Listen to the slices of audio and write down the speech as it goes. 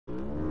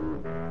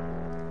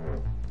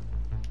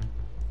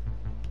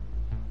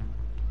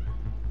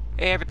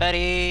Hey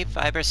everybody,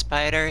 Fiber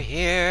Spider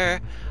here.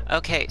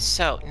 Okay,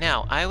 so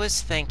now I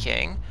was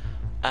thinking,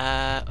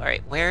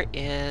 alright, where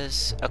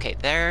is... Okay,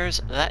 there's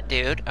that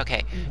dude.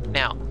 Okay,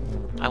 now,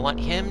 I want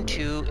him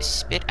to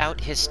spit out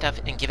his stuff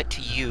and give it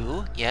to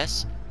you.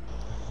 Yes.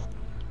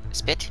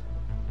 Spit.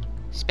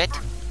 Spit.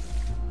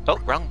 Oh,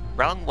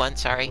 wrong one,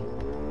 sorry.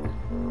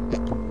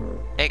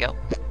 There you go.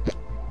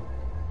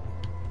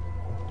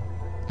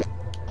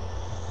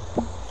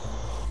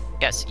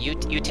 Yes, you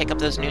take up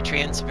those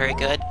nutrients, very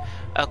good.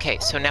 Okay,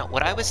 so now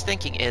what I was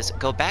thinking is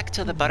go back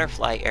to the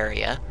butterfly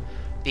area,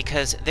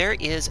 because there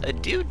is a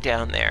dude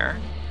down there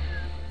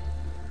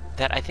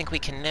that I think we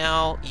can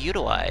now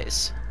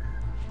utilize.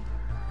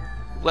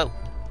 Whoa,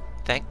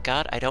 thank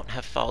God I don't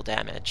have fall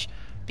damage,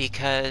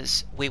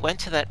 because we went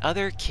to that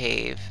other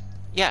cave,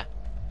 yeah,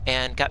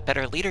 and got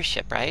better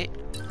leadership, right?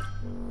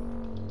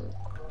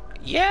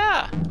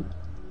 Yeah!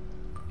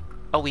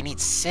 Oh, we need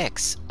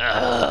 6.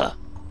 Ugh!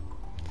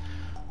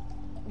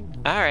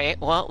 Alright,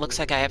 well, looks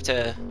like I have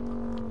to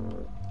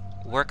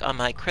work on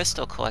my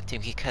crystal collecting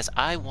because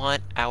I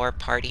want our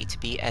party to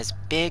be as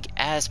big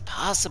as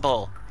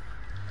possible.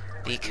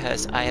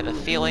 Because I have a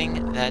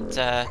feeling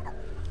that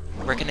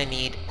we're gonna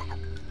need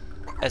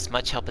as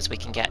much help as we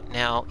can get.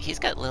 Now, he's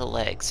got little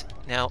legs.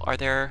 Now, are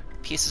there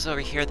pieces over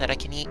here that I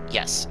can eat?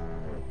 Yes.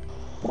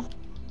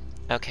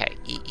 Okay,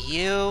 eat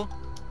you.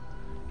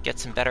 Get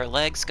some better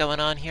legs going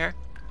on here.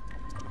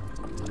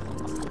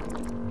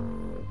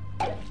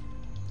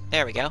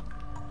 There we go.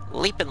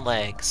 Leaping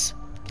legs.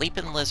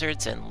 Leaping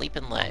lizards and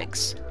leaping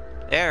legs.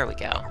 There we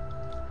go.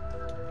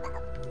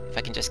 If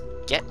I can just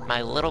get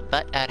my little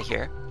butt out of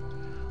here.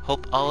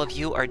 Hope all of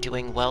you are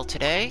doing well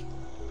today.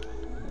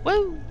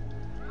 Woo!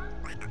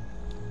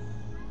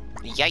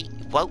 Yay!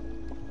 Whoa!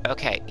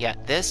 Okay, yeah,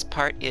 this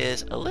part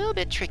is a little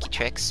bit tricky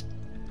tricks.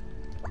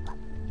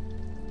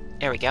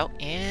 There we go,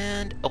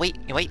 and... Oh,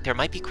 wait, there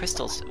might be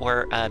crystals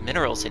or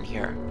minerals in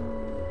here.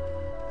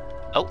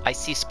 Oh, I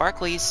see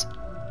sparklies.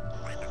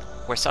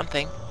 Or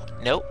something.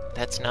 Nope,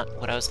 that's not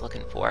what I was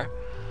looking for.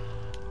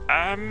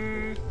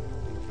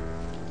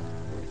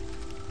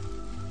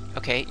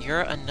 Okay,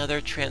 you're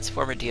another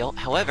transformer deal.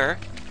 However...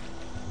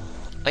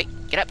 Wait,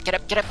 get up!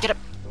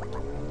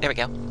 There we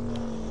go.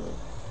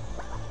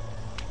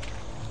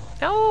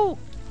 No!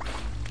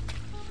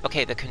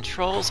 Okay, the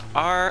controls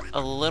are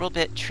a little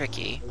bit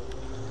tricky.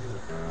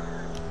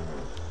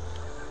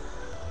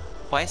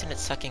 Why isn't it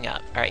sucking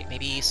up? Alright,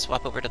 maybe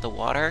swap over to the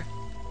water.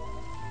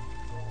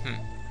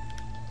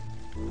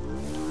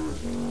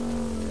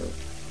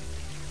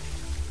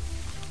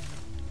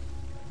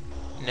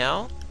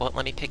 No? Won't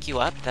let me pick you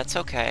up? That's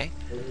okay.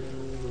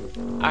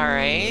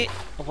 Alright.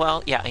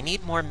 Well, yeah, I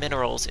need more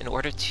minerals in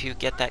order to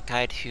get that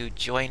guy to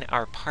join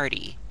our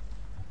party.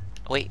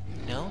 Wait,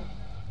 no?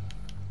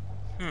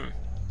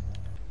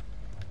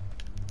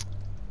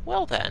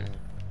 Well then.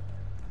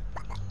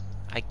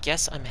 I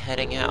guess I'm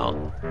heading out.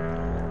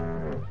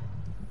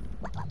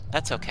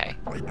 That's okay.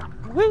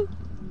 Woo!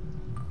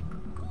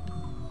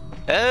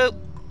 Oh!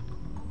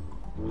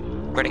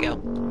 Where'd it go?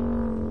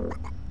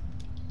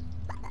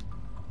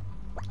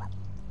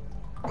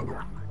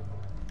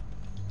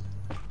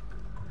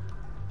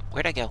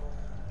 Where'd I go?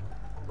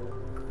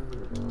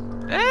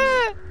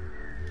 Ah!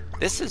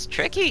 This is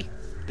tricky.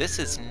 This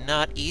is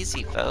not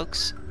easy,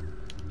 folks.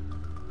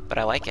 But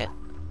I like it.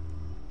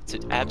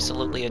 It's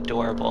absolutely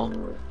adorable.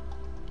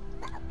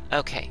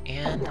 Okay,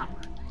 and...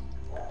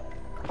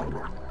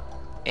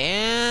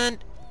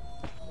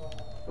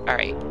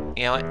 Alright,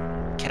 you know what?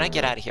 Can I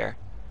get out of here?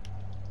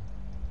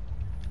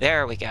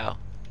 There we go.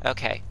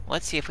 Okay,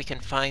 let's see if we can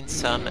find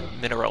some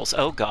minerals.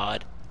 Oh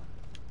god.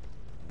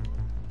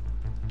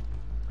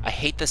 I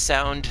hate the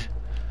sound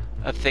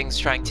of things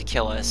trying to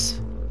kill us.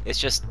 It's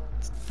just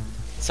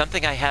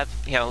something I have,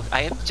 you know,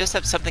 just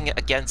have something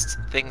against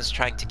things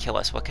trying to kill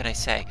us. What can I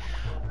say?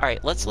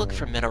 Alright, let's look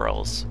for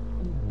minerals.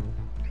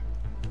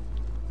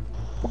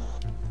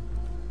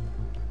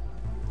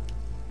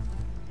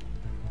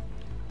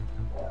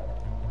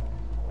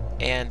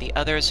 And the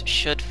others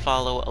should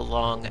follow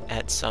along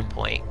at some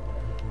point.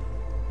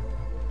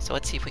 So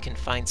let's see if we can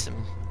find some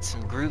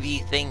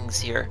groovy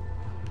things here.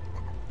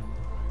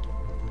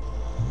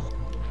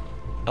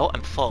 Oh,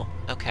 I'm full.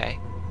 Okay.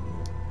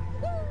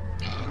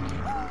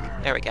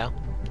 There we go.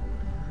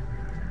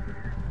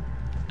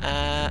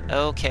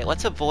 Okay,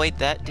 let's avoid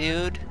that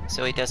dude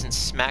so he doesn't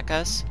smack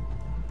us.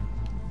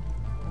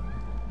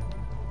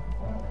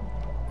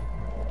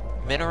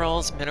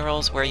 Minerals,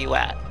 where you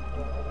at?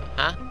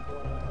 Huh?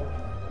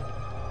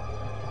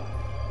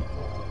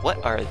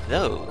 What are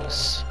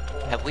those?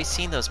 Have we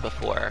seen those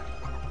before?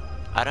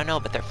 I don't know,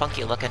 but they're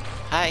funky looking.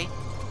 Hi!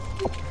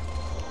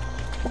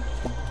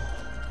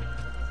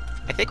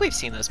 I think we've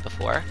seen those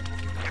before.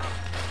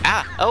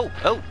 Ah!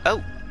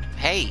 Oh!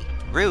 Hey!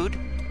 Rude!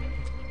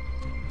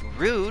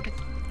 Rude!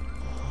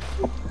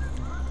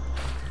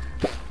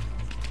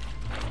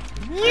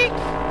 Yeet!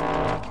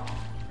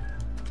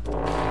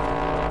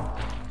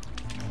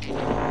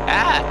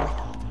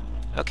 Ah!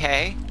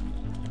 Okay.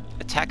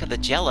 Attack of the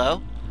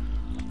Jello.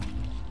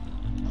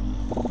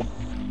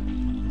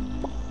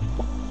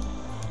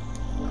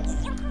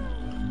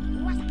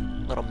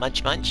 Little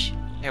munch munch.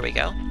 There we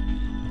go.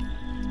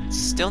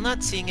 Still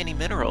not seeing any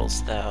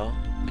minerals, though,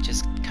 which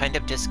is kind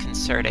of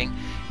disconcerting.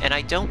 And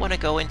I don't want to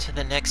go into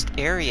the next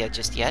area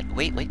just yet.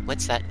 Wait,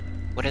 what's that?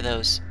 What are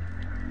those?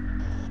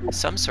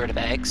 Some sort of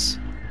eggs.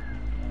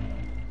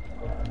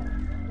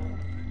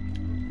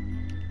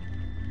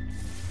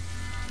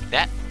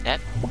 That.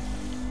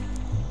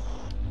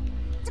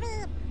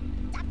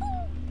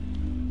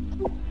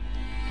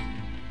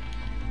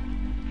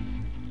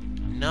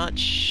 Not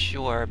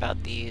sure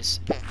about these.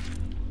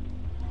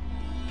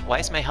 Why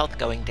is my health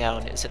going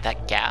down? Is it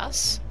that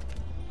gas?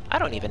 I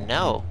don't even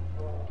know.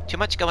 Too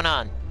much going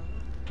on.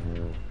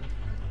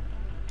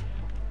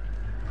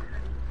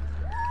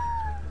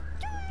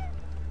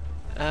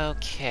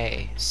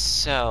 Okay,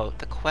 so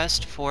the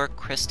quest for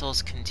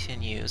crystals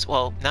continues.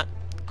 Well, not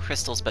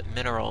crystals, but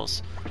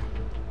minerals.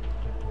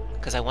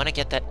 Because I want to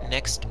get that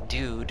next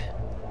dude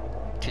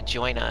to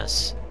join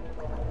us.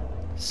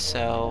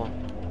 So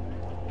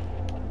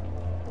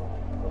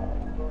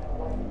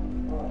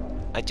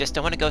I just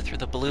don't want to go through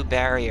the blue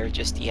barrier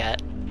just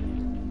yet.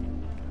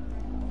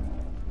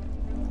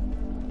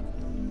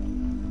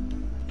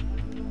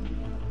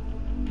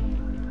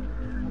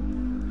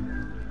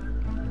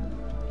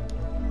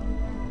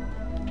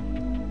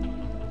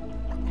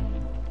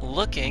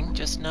 Looking,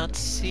 just not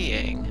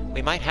seeing.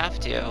 We might have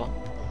to.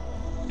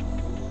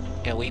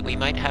 Yeah, we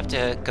might have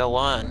to go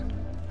on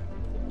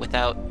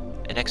without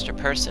an extra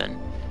person.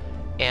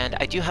 And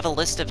I do have a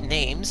list of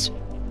names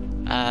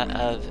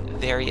of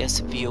various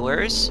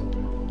viewers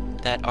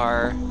that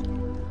are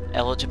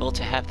eligible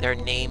to have their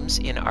names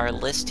in our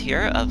list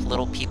here of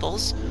little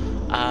peoples.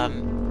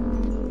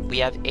 We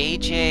have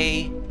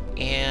AJ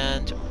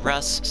and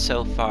Russ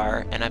so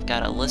far, and I've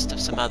got a list of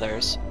some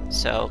others,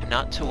 so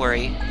not to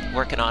worry,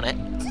 working on it.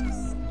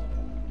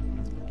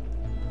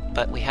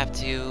 But we have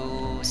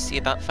to see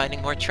about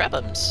finding more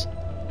Trebums.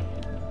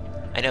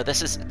 I know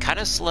this is kind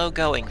of slow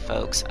going,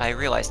 folks. I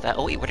realize that.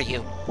 Oh wait, what are you?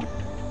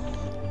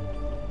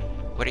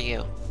 What are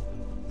you?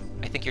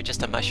 I think you're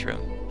just a mushroom.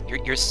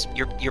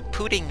 You're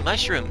pooting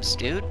mushrooms,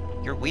 dude.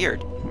 You're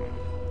weird. You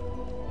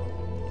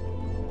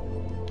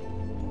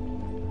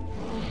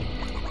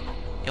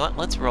know what?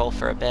 Let's roll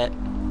for a bit.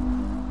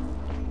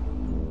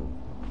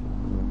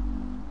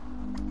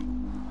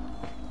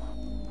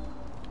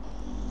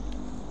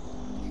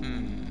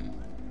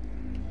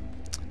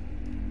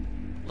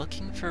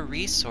 Looking for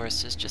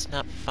resources, just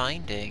not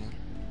finding.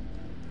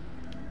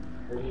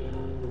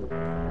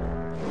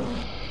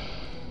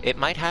 It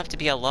might have to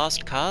be a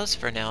lost cause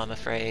for now, I'm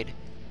afraid.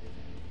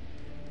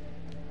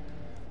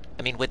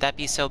 I mean, would that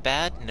be so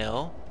bad?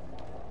 No.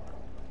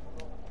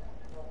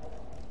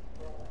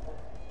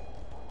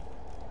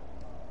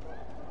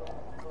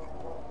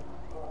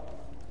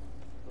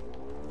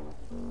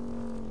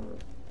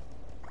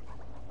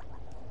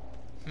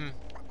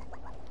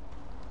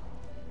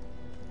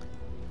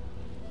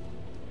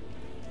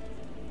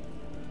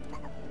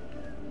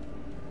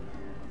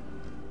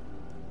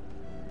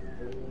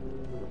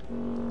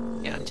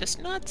 Yeah, I'm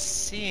just not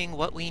seeing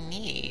what we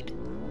need.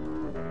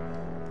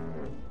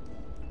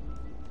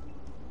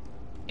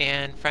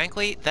 And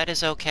frankly, that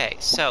is okay.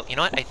 So, you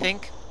know what? I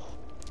think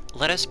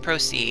let us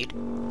proceed.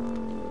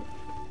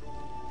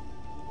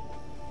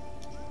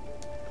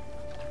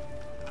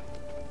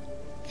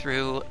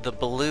 Through the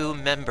blue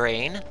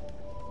membrane.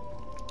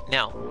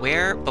 Now,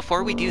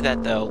 before we do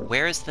that though,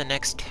 where is the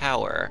next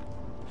tower?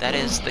 That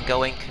is the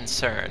going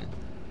concern.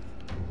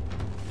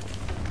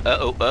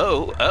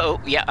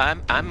 Uh-oh, yeah,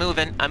 I'm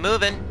moving.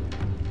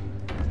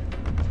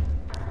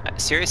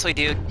 Seriously,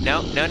 dude,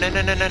 no.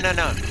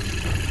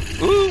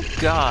 Ooh,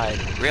 God,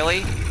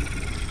 really?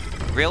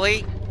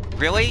 Really?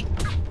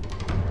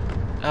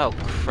 Oh,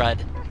 crud.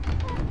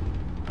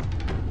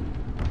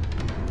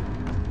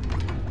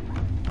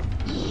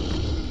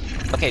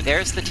 Okay,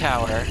 there's the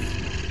tower.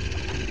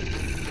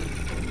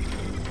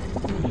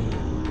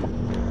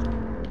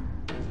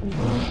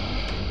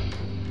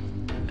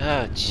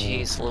 Oh,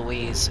 jeez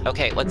Louise.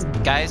 Okay, let's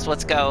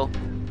go.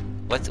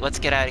 Let's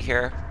get out of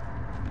here.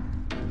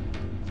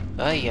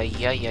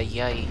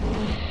 Ay.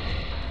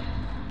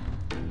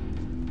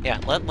 Yeah,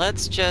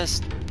 let's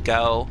just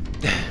go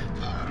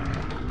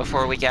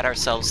before we get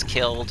ourselves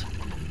killed.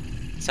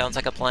 Sounds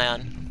like a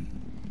plan.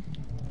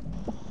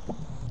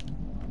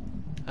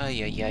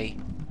 Ay.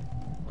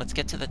 Let's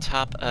get to the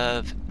top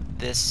of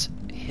this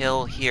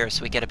hill here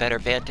so we get a better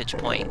vantage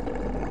point.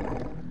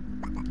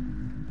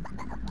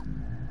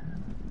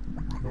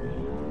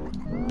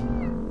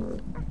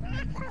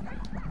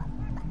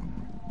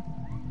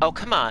 Oh,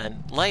 come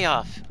on, lay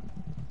off.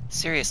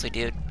 Seriously,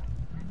 dude.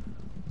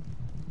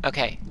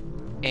 Okay,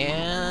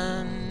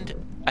 and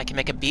I can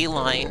make a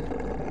beeline.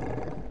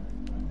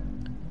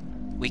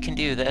 We can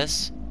do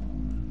this.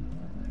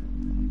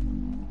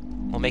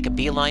 We'll make a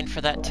beeline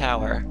for that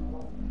tower.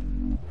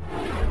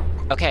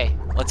 Okay,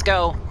 let's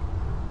go.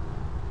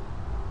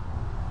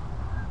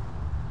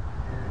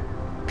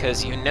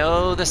 Because you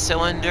know the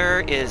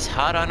cylinder is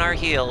hot on our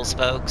heels,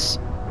 folks.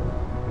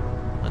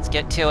 Let's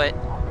get to it.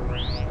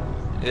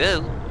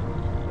 Ooh.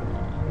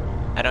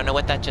 I don't know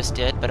what that just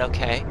did, but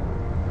okay.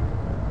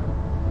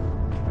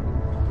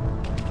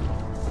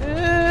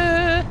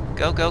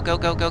 Go, go, go,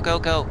 go, go, go,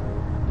 go.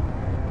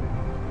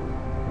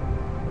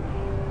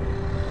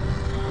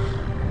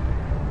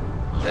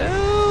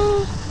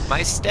 Ooh,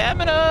 my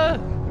stamina!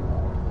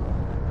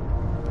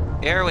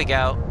 There we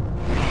go.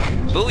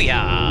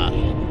 Booyah!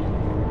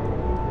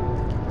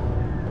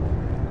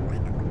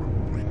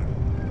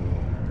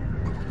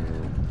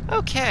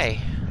 Okay.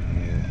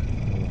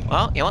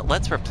 Well, you know what?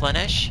 Let's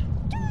replenish.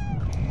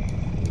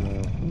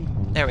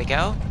 There we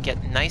go.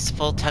 Get nice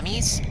full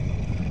tummies.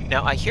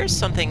 Now, I hear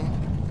something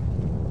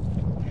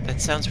that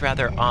sounds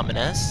rather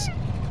ominous.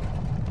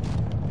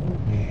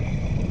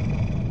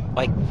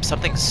 Like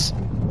something's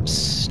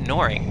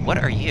snoring. What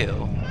are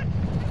you?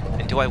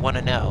 And do I want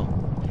to know?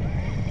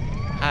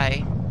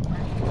 Hi.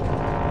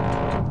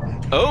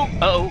 Oh,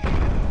 oh.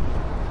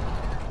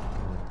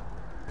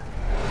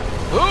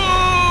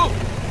 Ooh!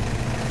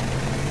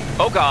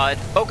 Oh god,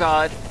 oh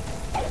god.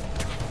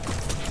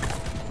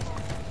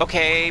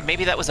 Okay,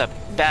 maybe that was a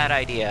bad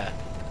idea.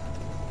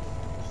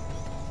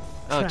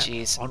 Oh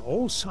jeez. On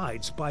all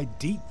sides by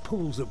deep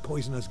pools of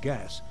poisonous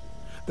gas,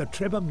 the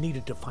Trebhum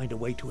needed to find a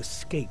way to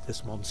escape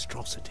this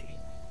monstrosity.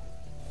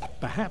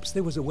 Perhaps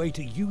there was a way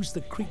to use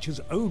the creature's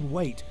own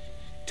weight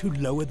to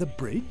lower the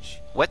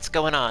bridge? What's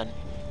going on?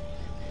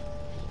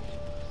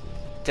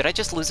 Did I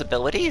just lose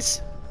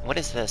abilities? What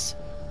is this?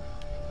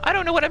 I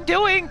don't know what I'm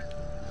doing!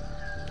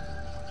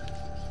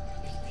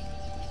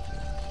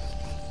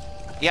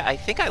 Yeah, I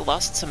think I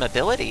lost some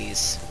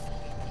abilities.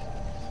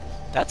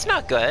 That's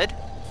not good.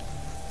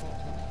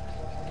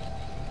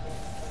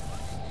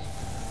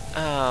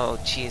 Oh,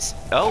 jeez.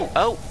 Oh,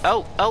 oh,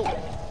 oh, oh!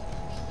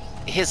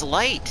 His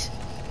light!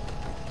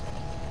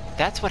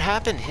 That's what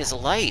happened, his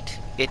light.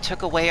 It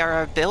took away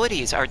our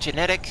abilities, our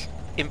genetic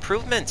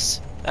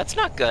improvements. That's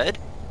not good.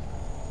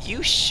 You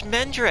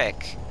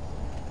Schmendrick!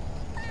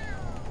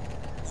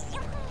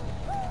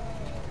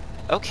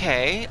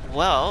 Okay,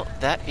 well,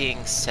 that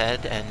being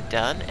said and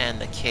done,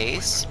 and the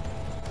case,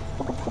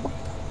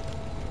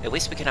 at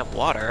least we can have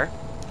water.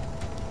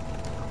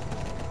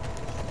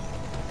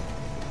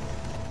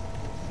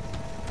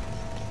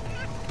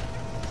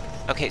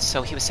 Okay,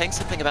 so he was saying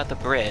something about the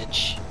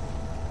bridge.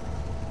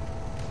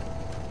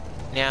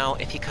 Now,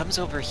 if he comes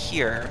over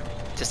here,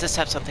 does this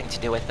have something to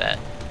do with it?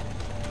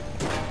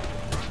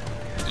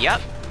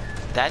 Yep,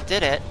 that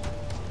did it.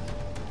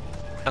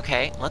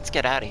 Okay, let's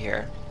get out of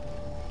here.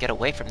 Get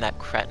away from that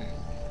cretin.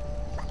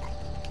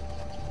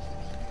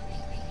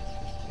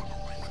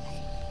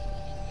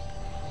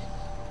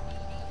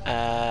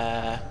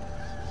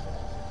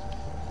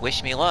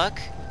 Wish me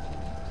luck.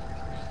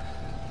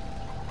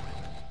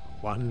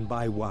 One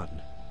by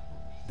one,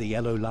 the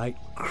yellow light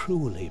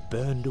cruelly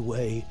burned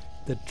away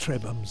the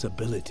Trebhum's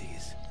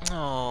abilities.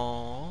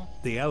 Aww.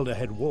 The Elder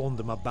had warned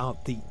them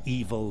about the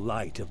evil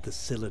light of the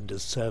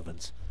Cylinder's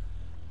servants.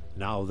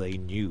 Now they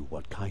knew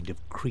what kind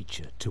of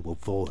creature to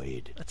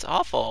avoid. That's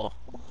awful.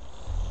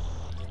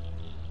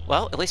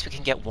 Well, at least we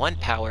can get one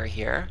power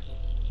here.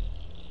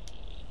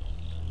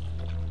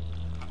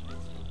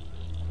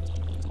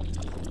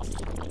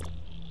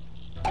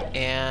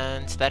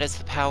 And that is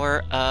the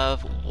power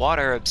of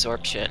water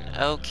absorption.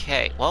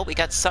 Okay, well, we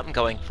got something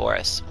going for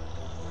us.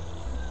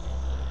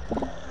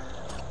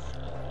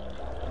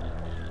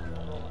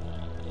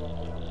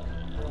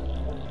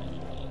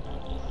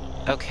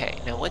 Okay,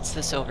 now what's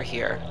this over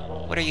here?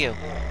 What are you?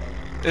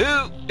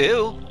 Ew,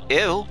 ew,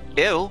 ew,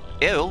 ew,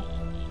 ew.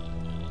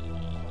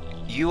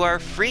 You are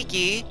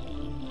freaky.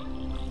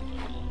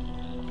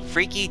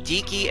 Freaky,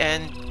 deaky,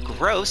 and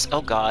gross.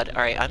 Oh god,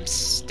 alright, I'm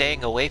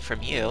staying away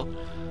from you.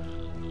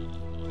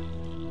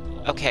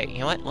 Okay, you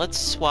know what? Let's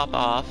swap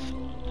off.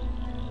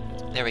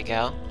 There we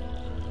go.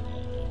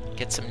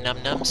 Get some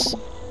num-nums.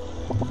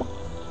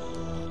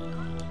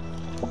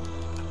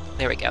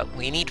 There we go.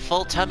 We need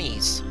full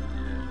tummies.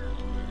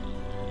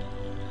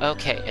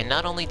 Okay, and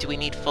not only do we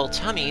need full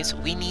tummies,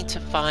 we need to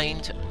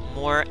find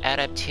more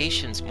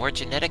adaptations, more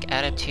genetic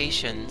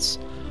adaptations.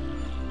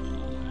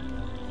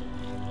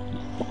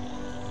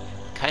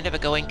 Kind of a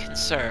going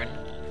concern.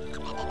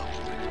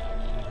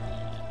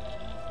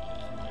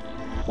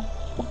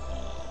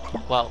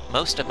 Well,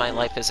 most of my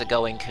life is a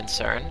going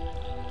concern.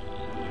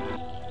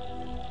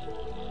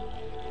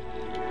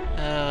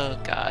 Oh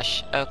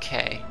gosh,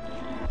 okay.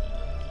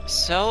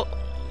 So,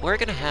 we're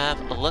gonna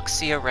have a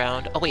look-see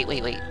around... Oh wait,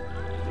 wait, wait.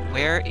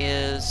 Where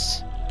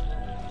is...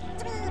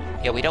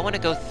 Yeah, we don't want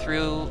to go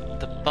through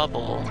the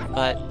bubble,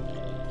 but...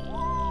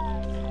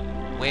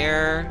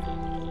 Where...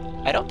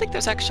 I don't think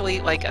there's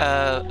actually, like,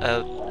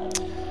 a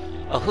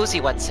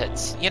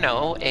whoosy-whatsits. You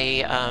know,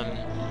 a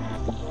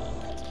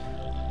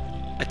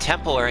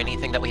temple or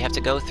anything that we have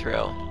to go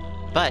through.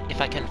 But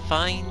if I can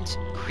find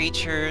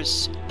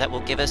creatures that will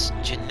give us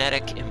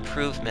genetic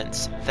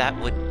improvements, that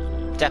would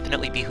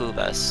definitely behoove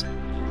us.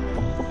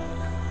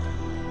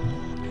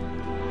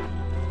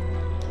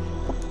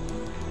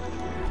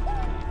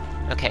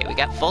 Okay, we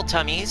got full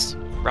tummies.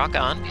 Rock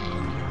on.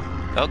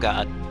 Oh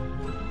god.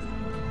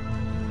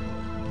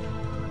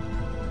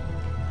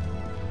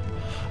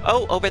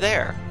 Oh, over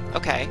there.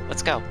 Okay,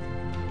 let's go.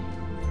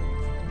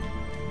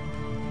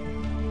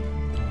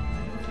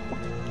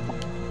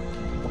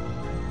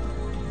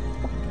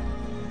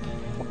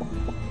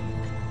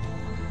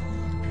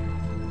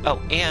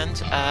 Oh, and,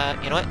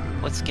 you know what?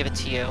 Let's give it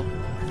to you.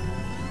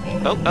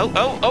 Oh, oh,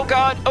 oh, oh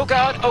god, oh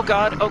god, oh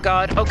god, oh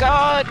god, oh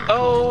god,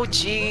 oh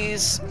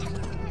jeez.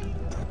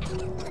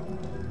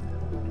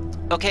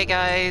 Okay,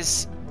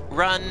 guys,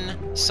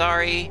 run,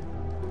 sorry.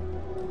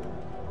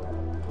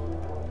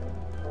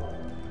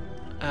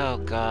 Oh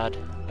god,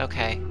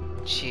 okay,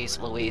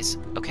 jeez Louise,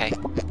 okay.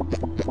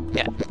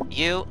 Yeah,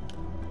 you,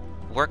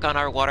 work on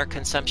our water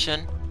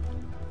consumption.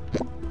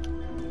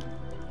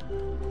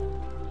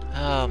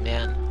 Oh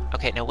man,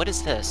 okay, now what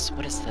is this?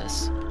 What is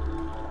this?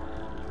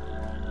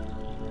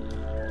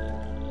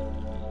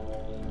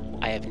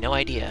 I have no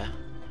idea.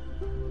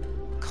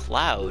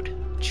 Cloud,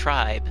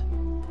 tribe,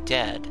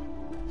 dead.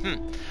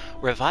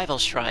 Revival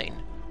shrine.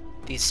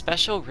 These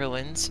special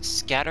ruins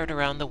scattered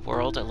around the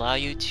world allow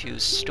you to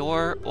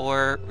store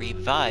or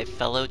revive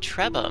fellow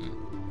Trebhum.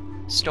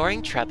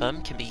 Storing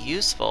Trebhum can be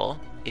useful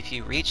if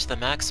you reach the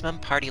maximum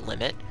party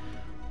limit,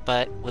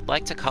 but would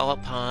like to call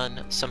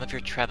upon some of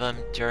your Trebhum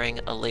during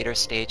a later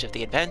stage of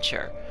the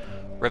adventure.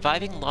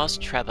 Reviving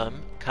lost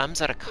Trebhum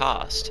comes at a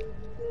cost.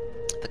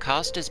 The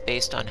cost is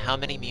based on how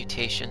many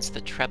mutations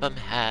the Trebhum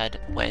had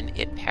when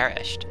it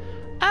perished.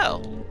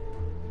 Oh!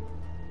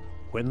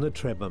 When the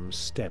Trebhum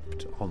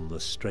stepped on the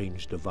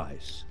strange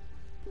device,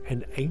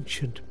 an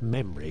ancient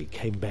memory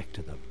came back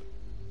to them.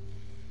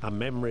 A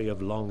memory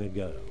of long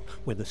ago,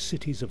 when the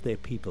cities of their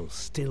people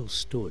still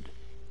stood,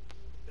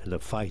 and the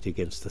fight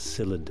against the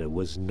cylinder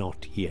was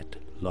not yet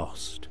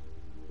lost.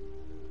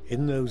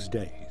 In those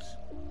days,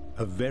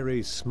 a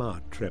very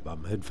smart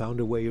Trebhum had found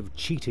a way of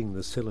cheating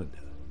the cylinder,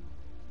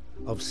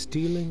 of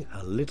stealing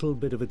a little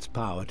bit of its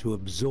power to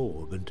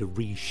absorb and to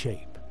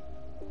reshape.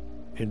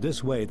 In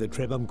this way, the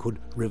Trebhum could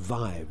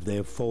revive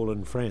their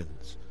fallen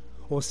friends,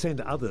 or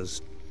send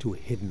others to a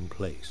hidden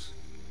place.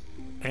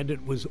 And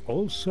it was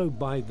also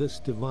by this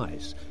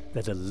device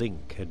that a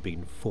link had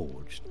been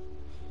forged,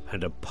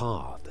 and a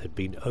path had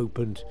been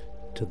opened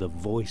to the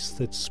voice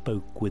that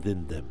spoke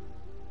within them.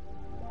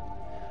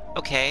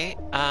 Okay,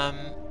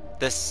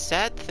 the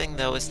sad thing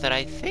though is that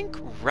I think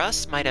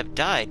Russ might have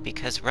died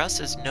because Russ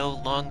is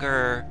no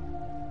longer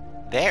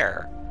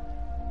there,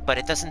 but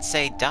it doesn't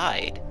say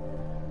died.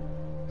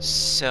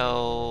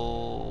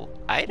 So,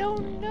 I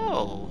don't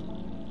know.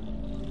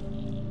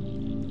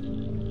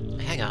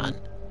 Hang on.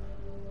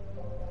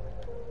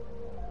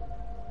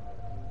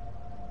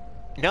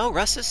 No,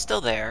 Russ is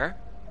still there.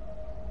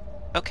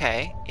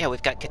 Okay, yeah,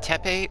 we've got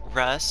Katepe,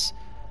 Russ,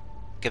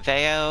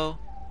 Gaveo,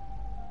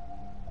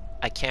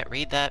 I can't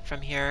read that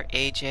from here,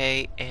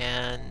 AJ,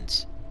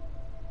 and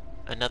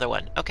another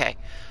one. Okay,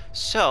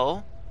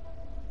 so,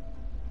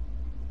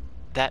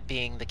 that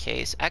being the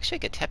case, actually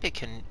Katepe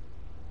can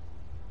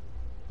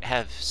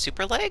have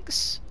super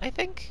legs, I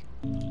think?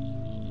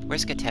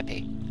 Where's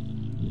Katepe?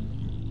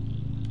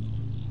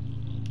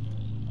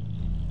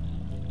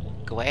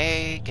 Go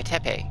away,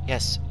 Katepe.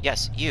 Yes,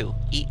 yes, you.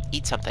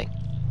 Eat something.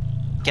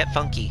 Get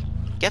funky.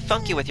 Get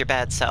funky with your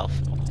bad self.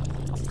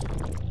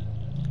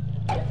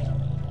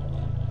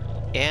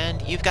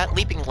 And you've got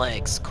leaping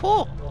legs.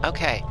 Cool.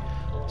 Okay.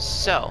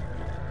 So.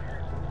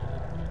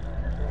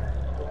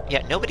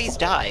 Yeah, nobody's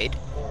died.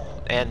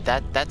 And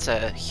that's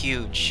a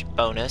huge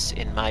bonus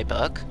in my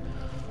book.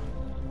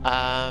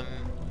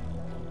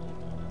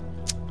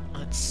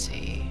 Let's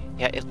see.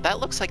 Yeah, that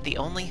looks like the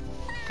only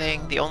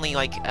thing, the only,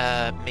 like,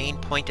 main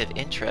point of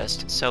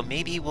interest. So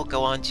maybe we'll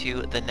go on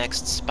to the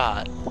next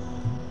spot.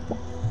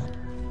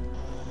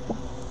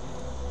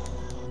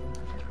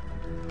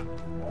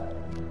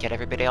 Get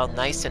everybody all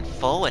nice and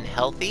full and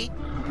healthy.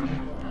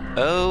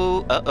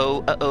 Oh,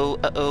 uh-oh, uh-oh,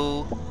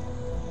 uh-oh.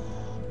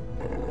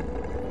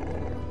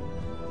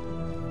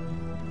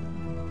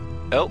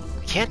 Oh,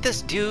 can't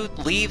this dude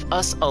leave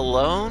us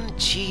alone?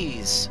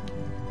 Jeez.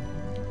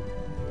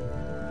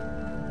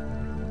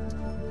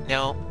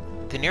 Now,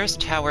 the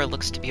nearest tower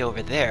looks to be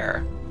over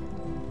there.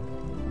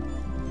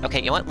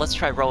 Okay, you know what? Let's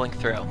try rolling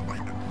through.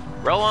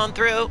 Roll on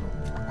through!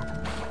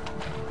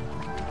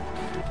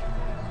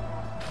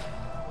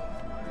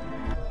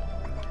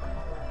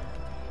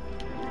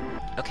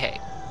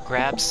 Okay,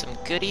 grab some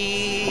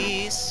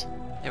goodies.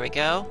 There we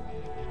go.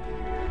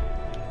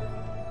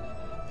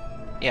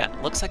 Yeah,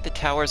 looks like the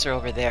towers are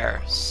over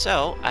there.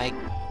 So, I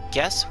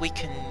guess we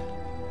can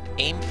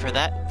aim for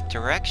that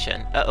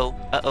direction. Uh-oh,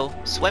 uh-oh,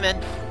 swimming!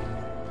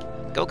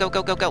 Go, go,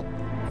 go, go, go!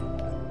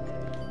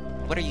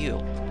 What are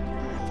you?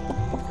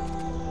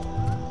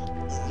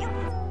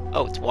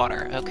 Oh, it's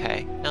water.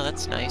 Okay. No,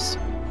 that's nice.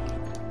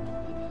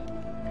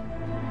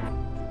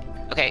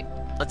 Okay,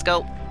 let's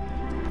go.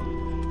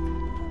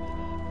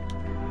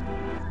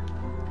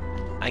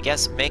 I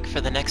guess make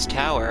for the next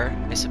tower,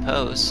 I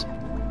suppose.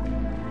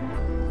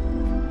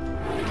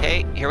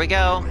 Okay, here we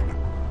go.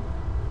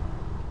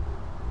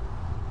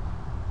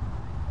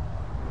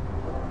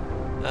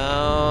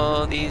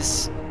 Oh,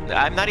 these...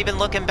 I'm not even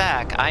looking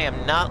back. I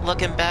am not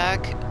looking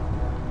back.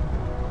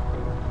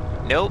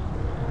 Nope.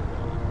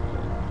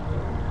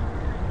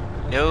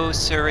 No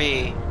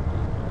siree.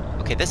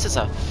 Okay, this is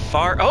a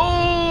far...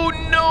 Oh,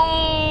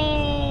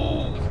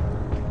 no!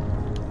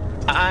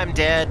 I'm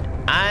dead.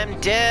 I'm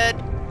dead.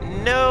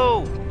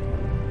 No!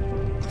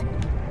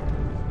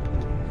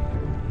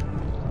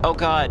 Oh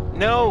god,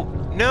 no!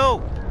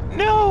 No!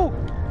 No!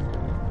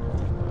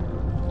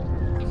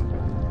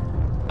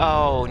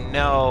 Oh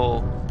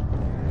no.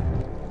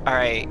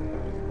 Alright.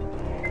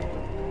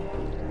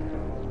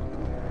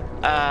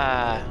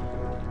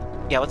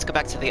 Yeah, let's go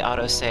back to the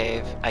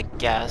autosave, I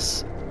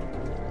guess.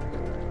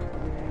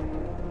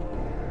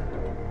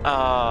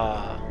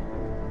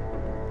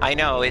 I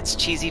know, it's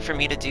cheesy for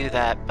me to do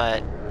that,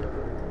 but...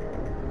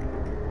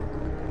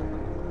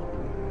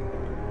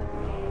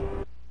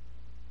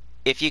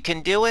 if you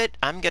can do it,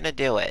 I'm gonna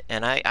do it.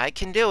 And I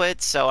can do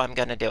it, so I'm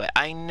gonna do it.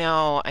 I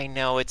know,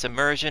 it's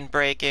immersion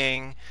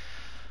breaking.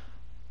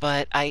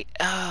 But I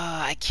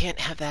can't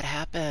have that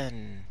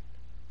happen.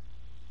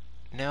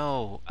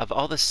 No, of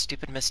all the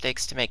stupid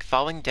mistakes to make,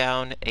 falling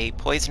down a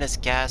poisonous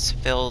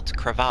gas-filled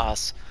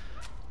crevasse.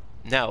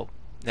 No,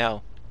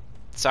 no.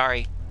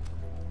 Sorry.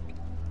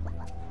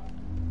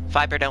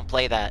 Fiber, don't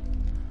play that.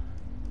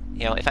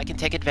 You know, if I can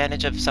take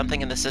advantage of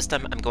something in the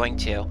system, I'm going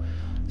to.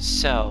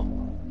 So,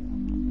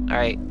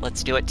 alright,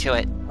 let's do it to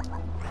it.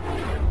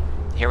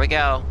 Here we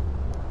go.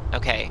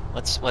 Okay,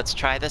 let's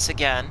try this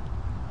again.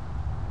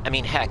 I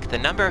mean, heck, the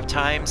number of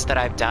times that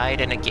I've died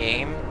in a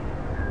game,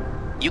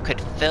 you could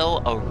fill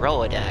a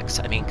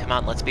Rolodex. I mean, come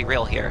on, let's be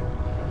real here.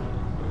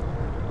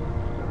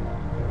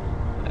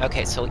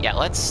 Okay, so yeah,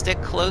 let's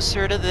stick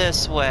closer to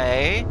this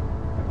way.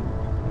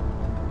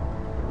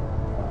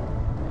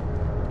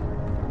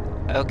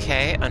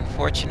 Okay,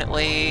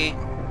 unfortunately,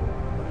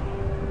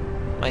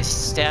 my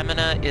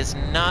stamina is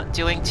not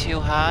doing too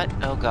hot.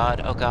 Oh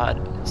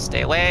god,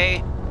 stay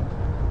away.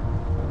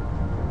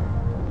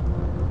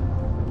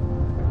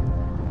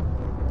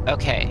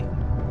 Okay,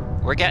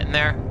 we're getting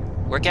there.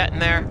 We're getting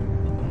there.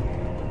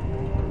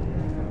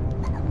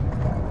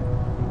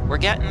 We're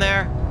getting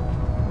there.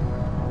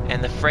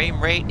 And the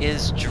frame rate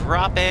is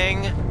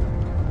dropping.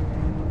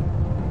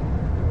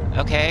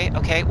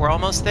 Okay, we're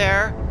almost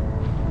there.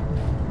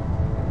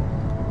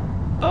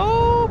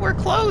 Oh, we're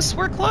close,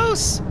 we're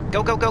close.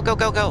 Go. Go,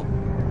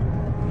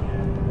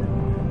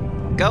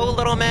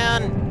 little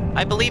man.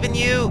 I believe in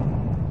you.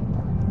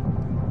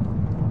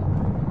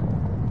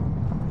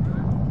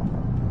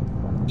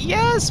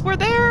 Yes, we're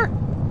there.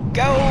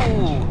 Go.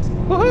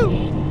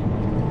 Woohoo.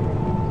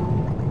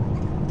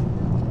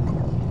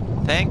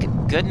 Thank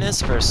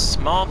goodness for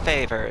small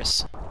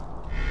favors.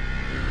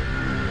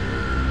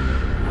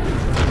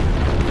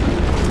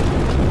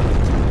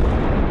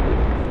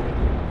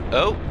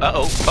 Oh,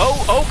 uh-oh.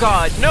 Oh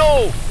god,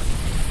 no!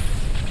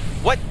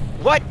 What?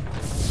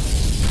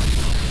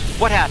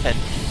 What happened?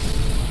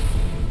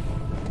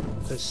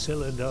 The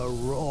cylinder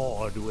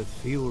roared with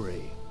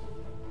fury.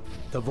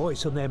 The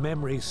voice in their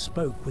memories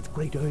spoke with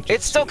great urgency.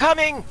 It's still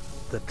coming!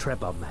 The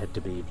Trebhum had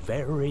to be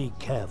very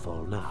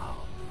careful now.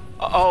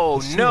 Oh,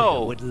 the cylinder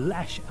no! would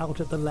lash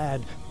out at the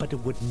lad, but it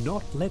would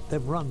not let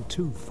them run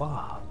too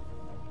far.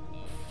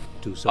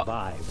 To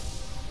survive,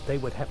 they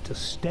would have to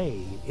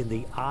stay in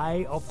the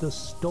eye of the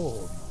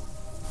storm.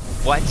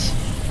 What?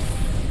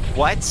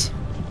 What?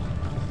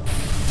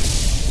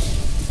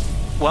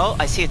 Well,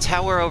 I see a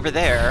tower over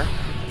there.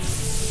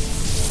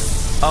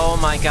 Oh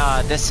my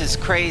god, this is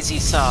crazy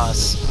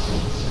sauce.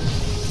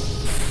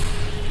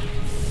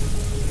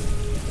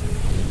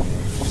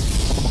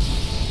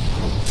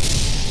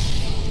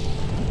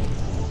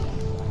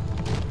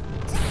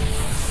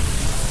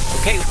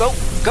 Okay, go,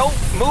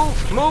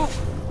 move.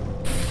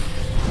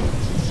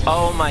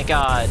 Oh my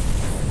god.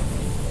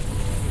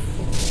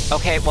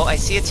 Okay, well, I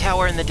see a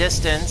tower in the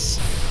distance.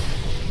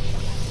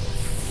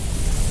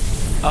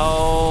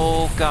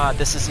 Oh god,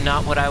 this is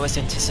not what I was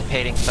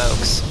anticipating,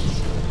 folks.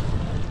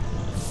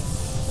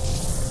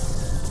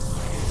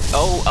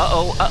 Oh,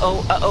 uh-oh.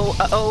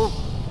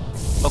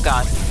 Oh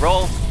god,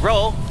 roll.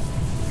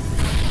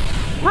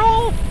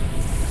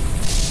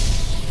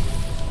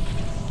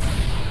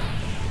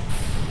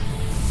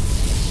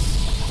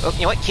 Oh,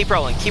 you know what? Keep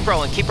rolling.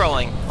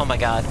 Oh my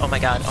god.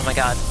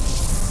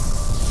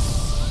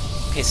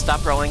 Okay,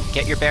 stop rolling.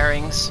 Get your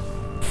bearings.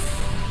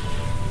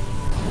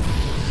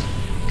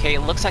 Okay,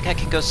 it looks like I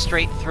can go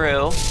straight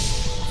through.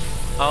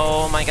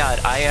 Oh my god,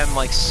 I am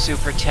like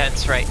super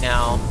tense right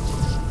now.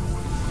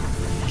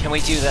 Can we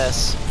do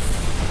this?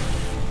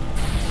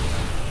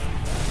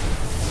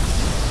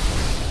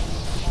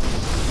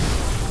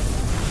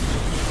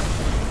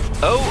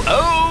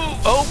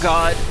 Oh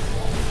god.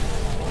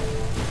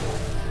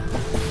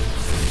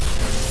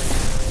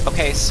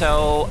 Okay,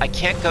 so I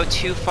can't go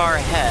too far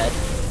ahead.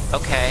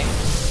 Okay.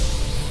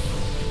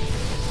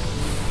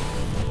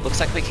 Looks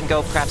like we can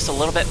go perhaps a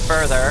little bit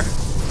further.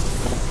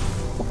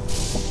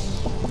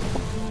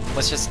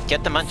 Let's just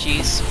get the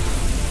munchies.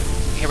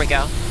 Here we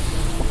go.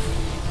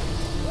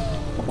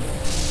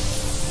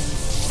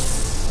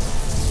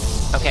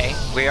 Okay,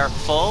 we are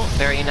full.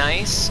 Very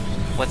nice.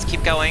 Let's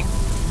keep going.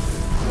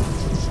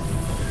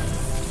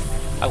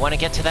 I want to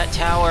get to that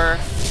tower.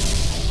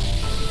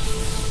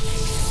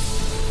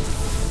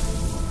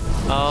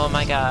 Oh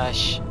my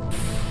gosh.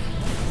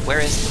 Where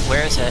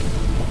is it?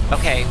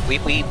 Okay,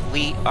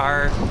 we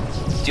are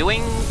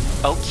doing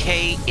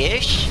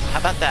okay-ish. How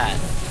about that?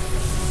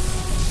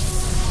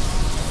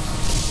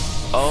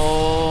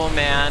 Oh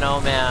man,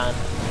 oh man.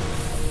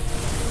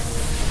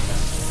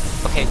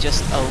 Okay,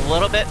 just a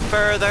little bit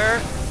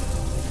further.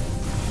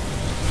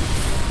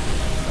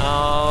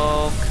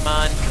 Oh, come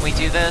on, can we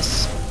do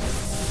this?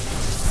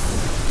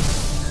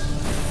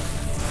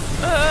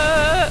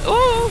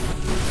 Ooh!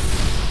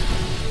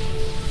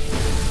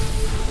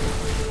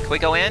 Can we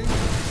go in?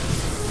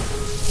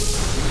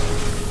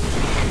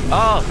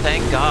 Oh,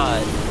 thank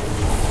God.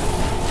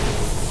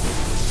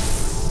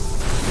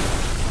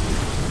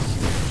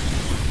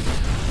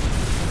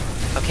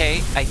 Okay,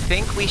 I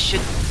think we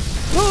should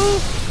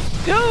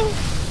go.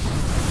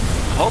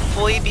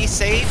 Hopefully be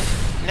safe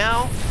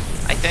now,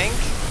 I think,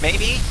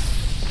 maybe.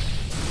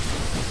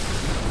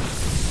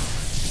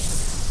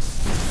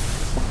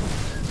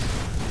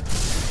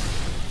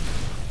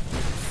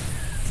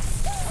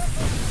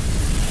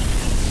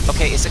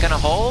 Okay, is it gonna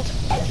hold?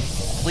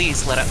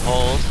 Please let it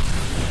hold.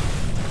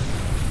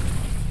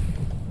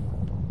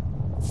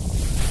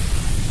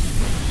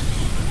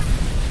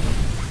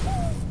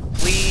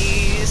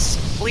 Please,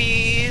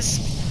 please.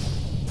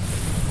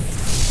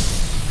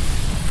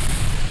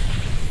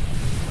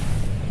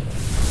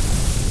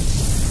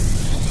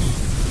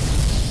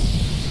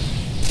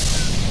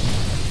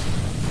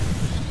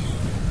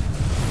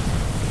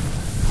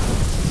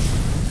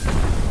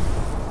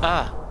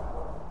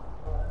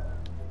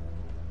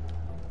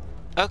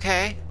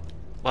 Okay.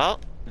 Well,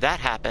 that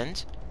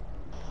happened.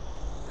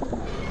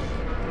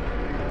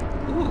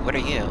 Ooh, what are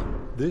you?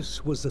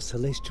 This was the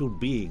celestial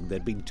being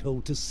they'd been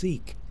told to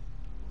seek.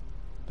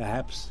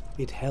 Perhaps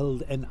it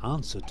held an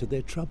answer to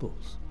their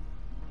troubles.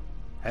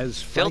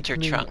 As Filter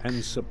frightening trunk.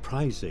 and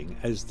surprising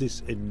as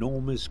this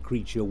enormous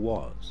creature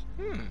was,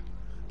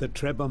 the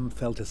Trebhum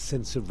felt a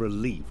sense of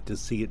relief to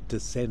see it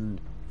descend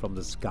from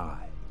the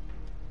sky.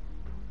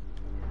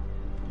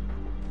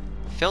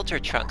 Filter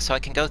trunk, so I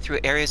can go through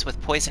areas with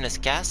poisonous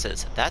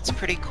gases. That's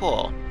pretty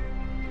cool.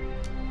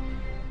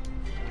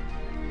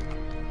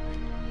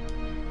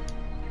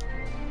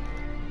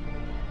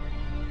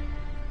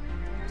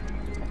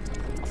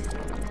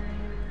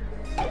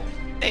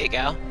 There you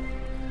go.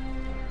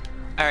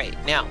 Alright,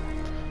 now.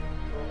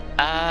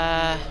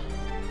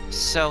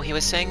 So he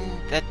was saying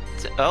that...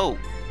 Oh,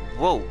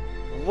 whoa,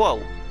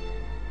 whoa.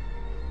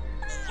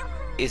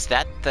 Is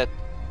that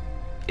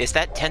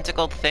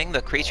tentacled thing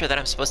the creature that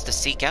I'm supposed to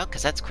seek out?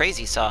 Because that's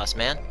crazy sauce,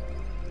 man.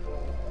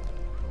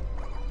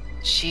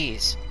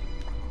 Jeez.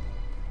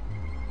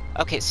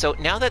 Okay, so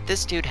now that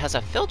this dude has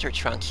a filter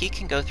trunk, he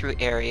can go through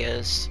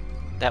areas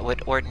that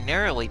would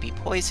ordinarily be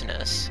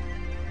poisonous.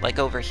 Like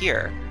over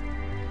here.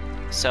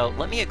 So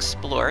let me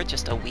explore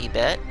just a wee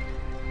bit.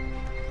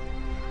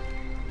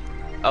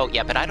 Oh,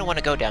 yeah, but I don't want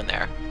to go down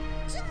there.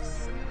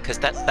 Because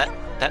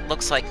that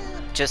looks like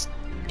just,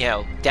 you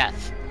know,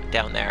 death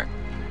down there.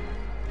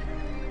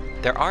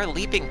 There are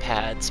leaping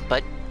pads,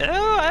 but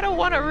oh, I don't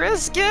want to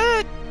risk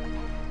it!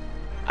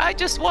 I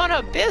just want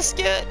a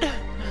biscuit!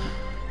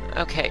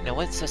 Okay, now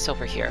what's this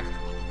over here?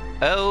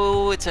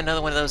 Oh, it's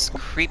another one of those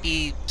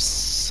creepy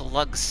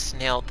slug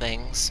snail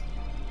things.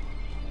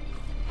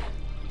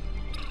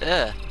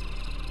 Ugh.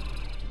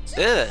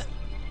 Ugh.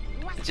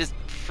 It's just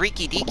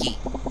freaky deaky.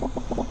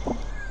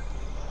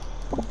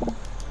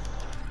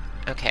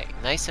 Okay,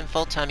 nice and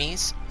full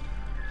tummies.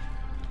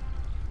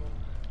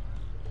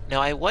 Now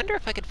I wonder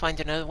if I could find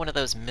another one of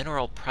those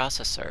mineral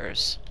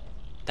processors.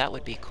 That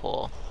would be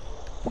cool.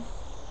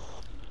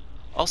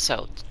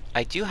 Also,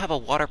 I do have a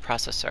water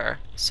processor,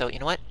 so you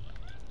know what?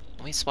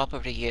 Let me swap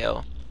over to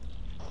you.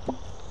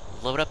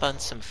 Load up on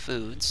some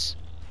foods.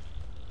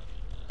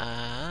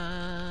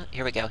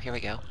 Here we go, here we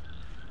go.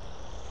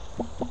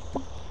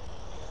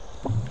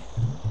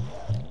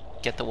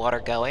 Get the water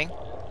going.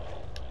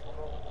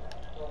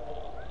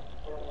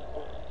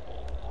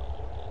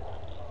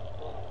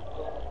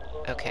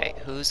 Okay,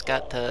 who's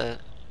got the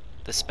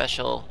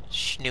special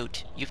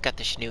schnoot? You've got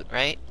the schnoot,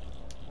 right?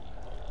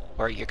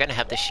 Or you're gonna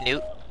have the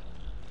schnoot?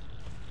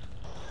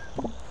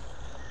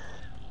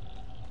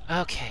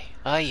 Okay,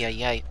 ay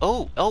ay ay.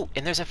 Oh,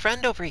 and there's a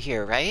friend over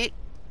here, right?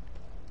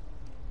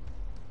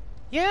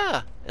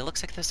 Yeah, it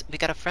looks like we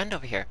got a friend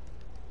over here.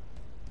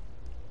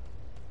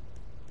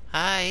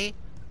 Hi.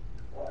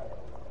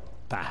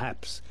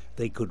 Perhaps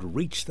they could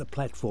reach the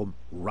platform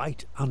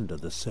right under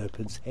the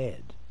serpent's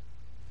head.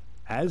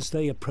 As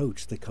they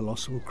approached the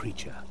colossal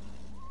creature,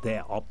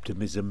 their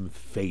optimism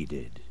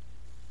faded.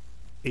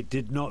 It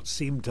did not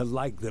seem to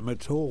like them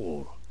at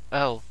all.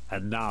 Oh.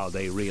 And now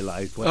they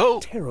realized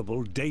what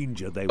terrible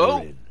danger they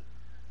were in.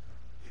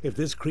 If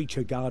this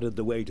creature guarded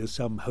the way to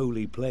some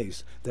holy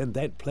place, then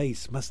that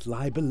place must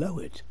lie below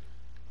it.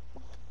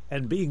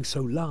 And being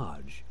so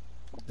large,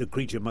 the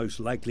creature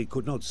most likely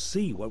could not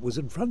see what was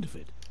in front of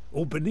it,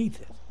 or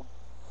beneath it.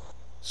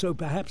 So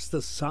perhaps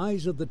the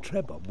size of the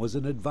Trebhum was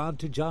an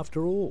advantage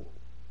after all.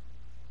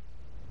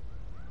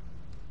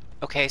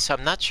 Okay, so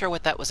I'm not sure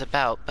what that was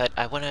about, but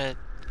I want to...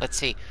 Let's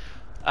see.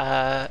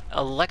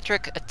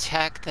 Electric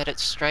attack that it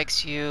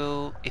strikes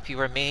you if you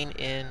remain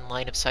in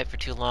line of sight for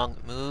too long.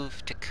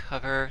 Move to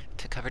cover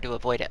to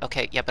avoid it.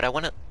 Okay, yeah, but I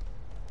want to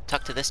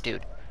talk to this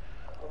dude.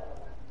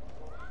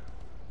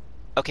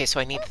 Okay, so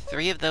I need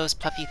 3 of those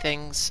puffy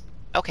things.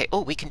 Okay,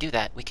 oh, we can do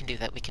that. We can do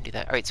that. We can do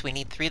that. Alright, so we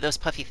need 3 of those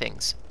puffy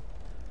things.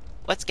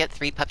 Let's get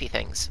 3 puffy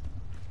things.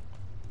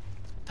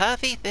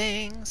 Puffy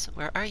things,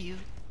 where are you?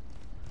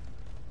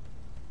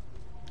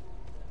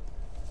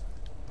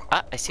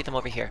 Ah, I see them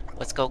over here.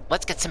 Let's go.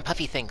 Let's get some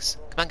puffy things.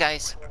 Come on,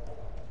 guys.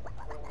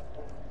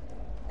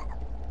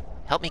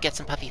 Help me get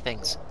some puffy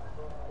things.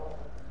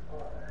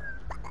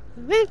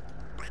 Woo!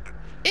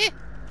 Eh!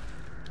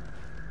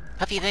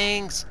 Puffy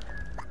things!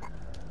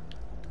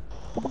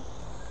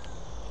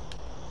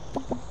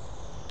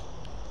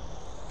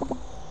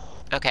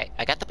 Okay,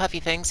 I got the puffy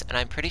things, and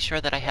I'm pretty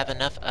sure that I have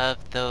enough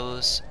of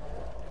those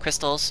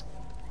crystals.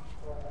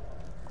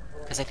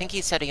 Because I think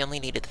he said he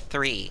only needed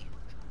 3.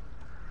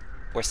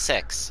 Or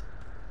 6.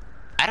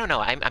 I don't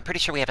know, I'm pretty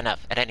sure we have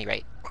enough, at any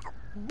rate.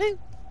 Woo!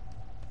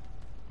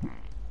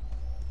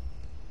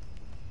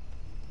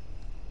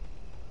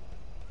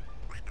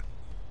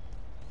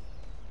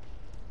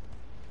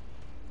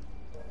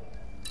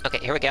 Okay,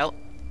 here we go.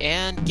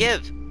 And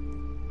give!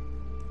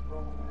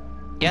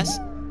 Yes?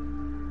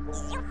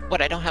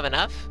 What, I don't have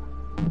enough?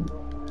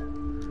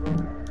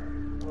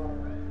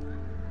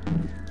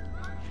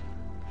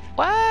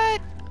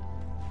 What?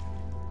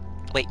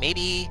 Wait,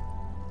 maybe...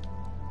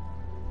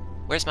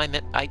 Where's my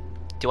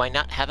do I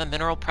not have a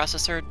mineral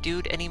processor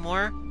dude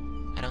anymore?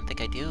 I don't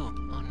think I do.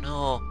 Oh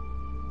no.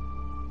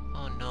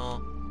 Oh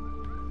no.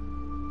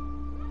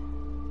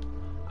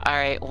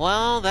 Alright,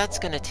 well, that's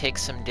gonna take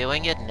some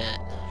doing, isn't it?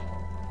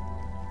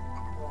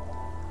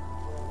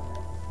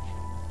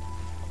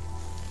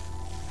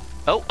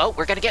 Oh,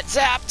 we're gonna get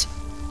zapped!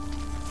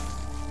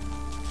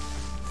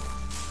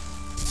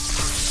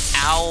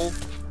 Ow!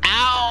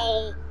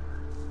 Ow!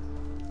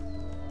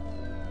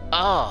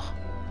 Oh.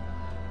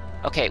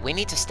 Okay, we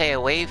need to stay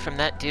away from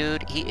that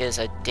dude. He is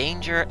a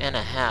danger and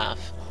a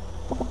half.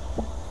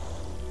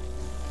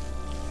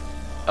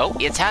 Oh,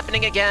 it's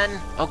happening again!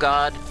 Oh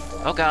god.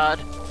 Oh god.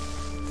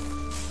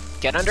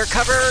 Get under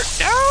cover!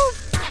 No!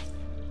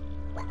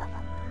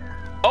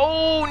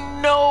 Oh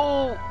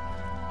no!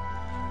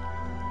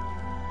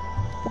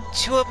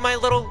 2 of my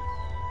little...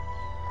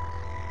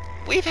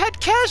 We've had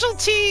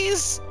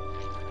casualties!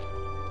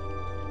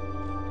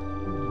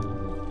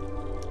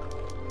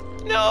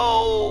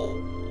 No!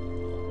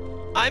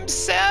 I'm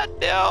sad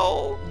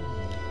now.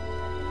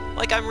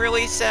 Like, I'm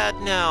really sad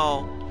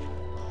now.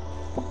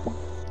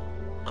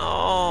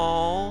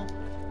 Oh.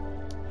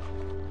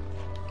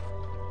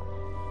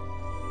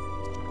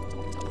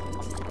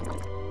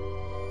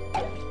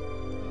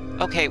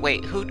 Okay,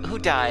 wait, who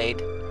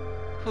died?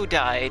 Who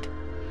died?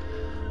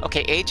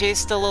 Okay, AJ's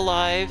still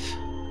alive.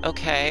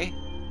 Okay.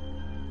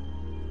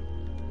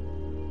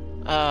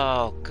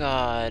 Oh,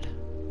 God.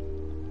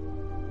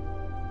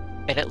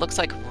 And it looks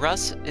like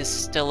Russ is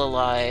still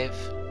alive.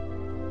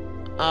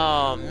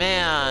 Oh,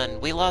 man.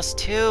 We lost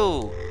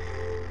 2.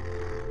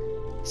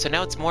 So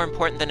now it's more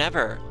important than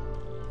ever.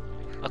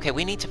 Okay,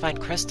 we need to find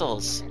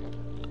crystals.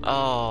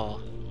 Oh,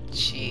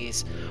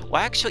 jeez.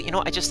 Well, actually, you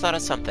know, I just thought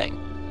of something.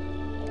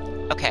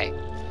 Okay.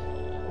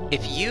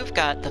 If you've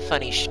got the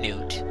funny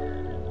schnoot,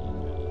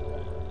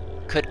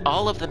 could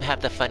all of them have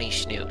the funny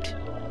schnoot?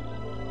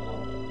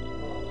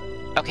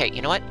 Okay,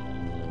 you know what?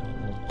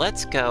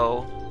 Let's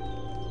go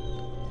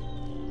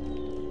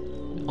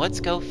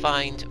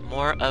find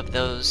more of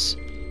those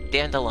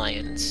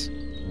dandelions.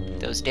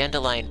 Those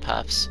dandelion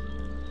puffs.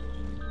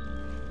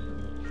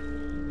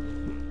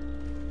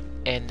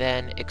 And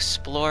then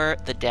explore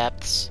the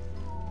depths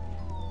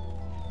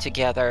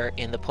together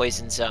in the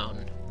poison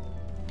zone.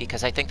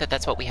 Because I think that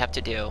that's what we have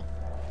to do.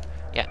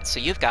 Yeah, so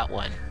you've got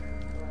one.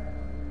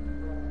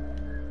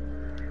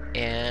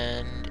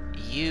 And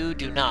you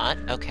do not.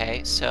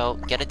 Okay, so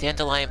get a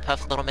dandelion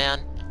puff, little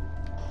man.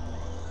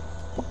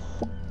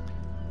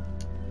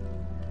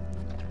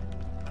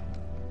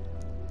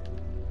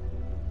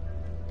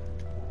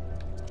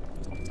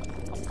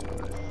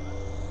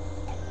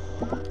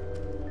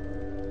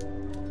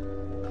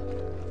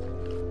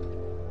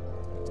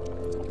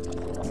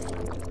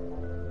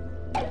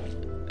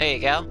 There you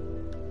go.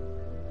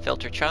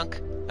 Filter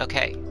chunk.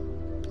 Okay.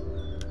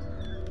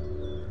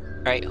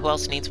 Alright, who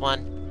else needs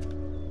one?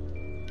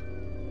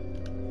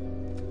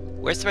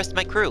 Where's the rest of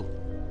my crew?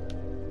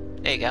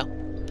 There you go.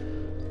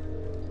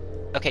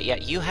 Okay, yeah,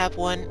 you have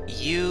one.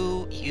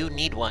 You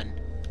need one.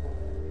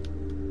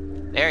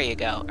 There you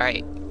go.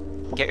 Alright.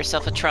 Get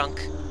yourself a trunk.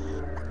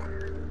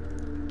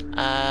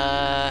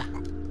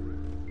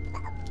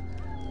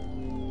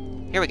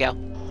 Here we go.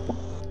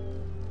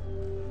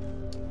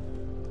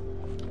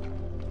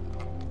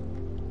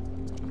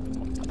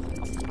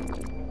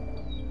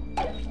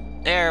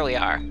 There we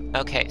are.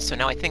 Okay, so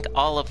now I think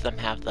all of them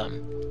have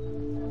them.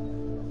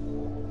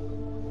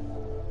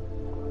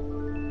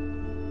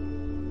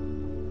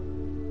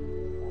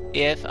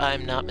 If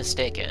I'm not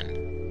mistaken.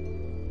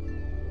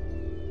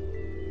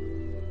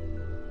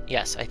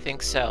 Yes, I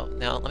think so.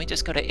 Now, let me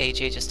just go to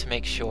AJ just to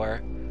make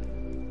sure.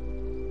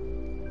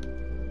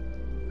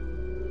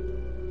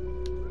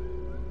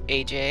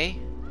 AJ?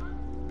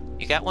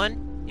 You got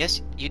one?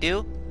 Yes, you do?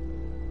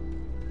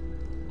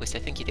 At least I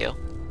think you do.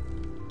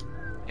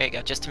 There you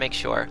go, just to make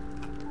sure.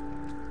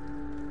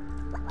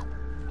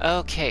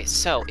 Okay,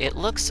 so it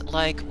looks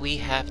like we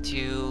have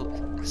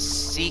to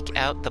seek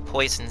out the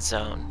poison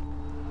zone.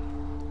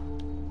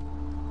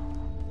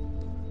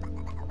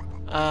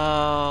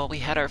 Oh, we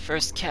had our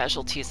first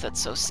casualties.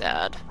 That's so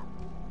sad.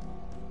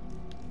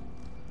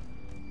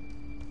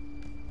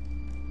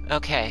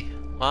 Okay,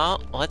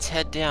 well, let's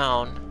head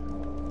down.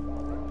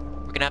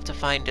 We're gonna have to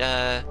find,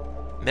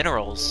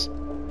 minerals.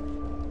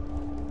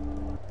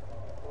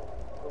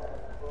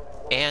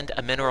 And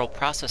a mineral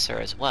processor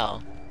as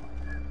well.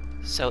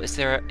 So is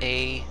there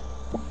a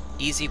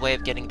easy way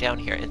of getting down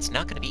here? It's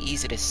not gonna be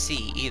easy to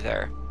see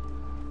either.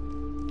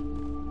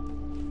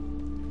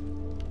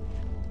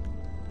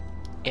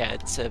 Yeah,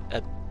 it's a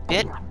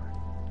bit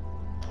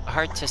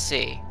hard to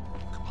see.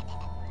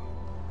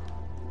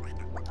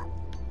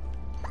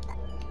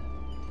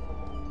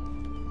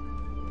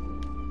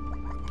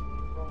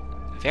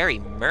 Very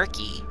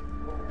murky.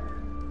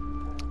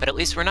 But at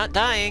least we're not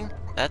dying.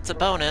 That's a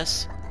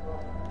bonus.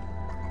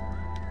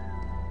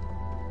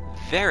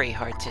 Very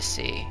hard to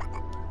see.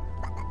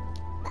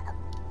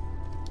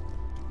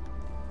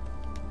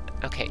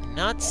 Okay,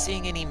 not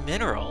seeing any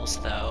minerals,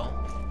 though.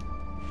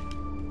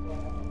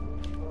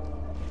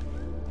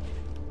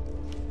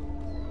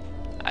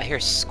 I hear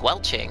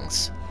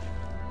squelchings.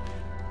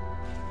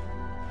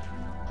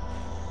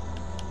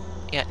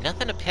 Yeah,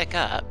 nothing to pick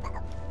up.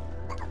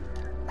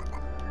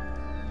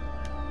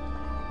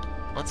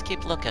 Let's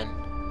keep looking.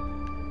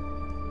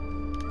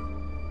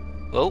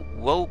 Whoa,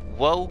 whoa,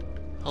 whoa.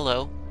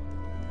 Hello.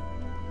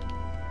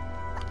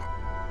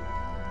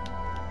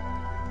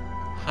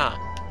 Huh.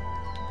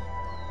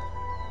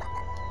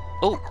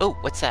 Oh, oh,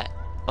 what's that?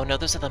 Oh no,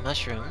 those are the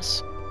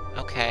mushrooms.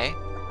 Okay.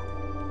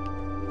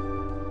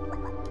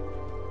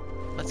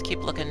 Let's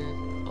keep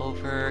looking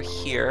over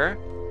here.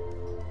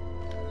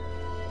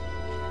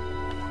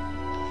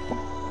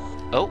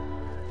 Oh,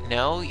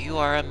 no, you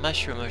are a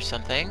mushroom or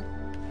something.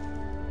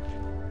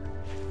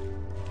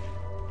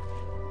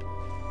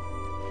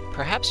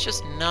 Perhaps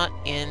just not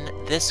in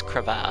this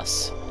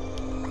crevasse.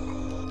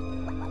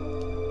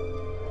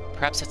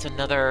 Perhaps it's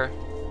another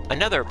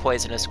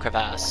poisonous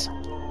crevasse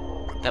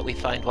that we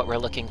find what we're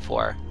looking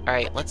for.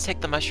 Alright, let's take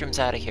the mushrooms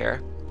out of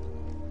here.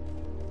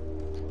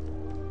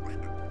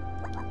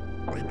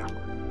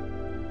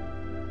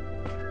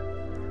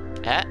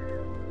 Ah.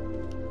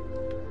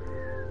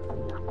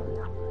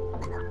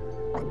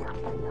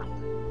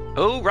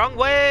 Oh, wrong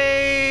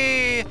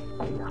way!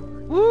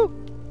 Woo!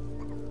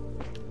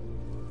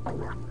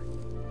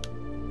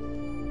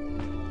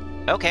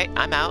 Okay,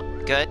 I'm out.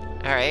 Good.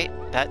 Alright,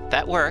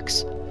 that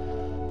works.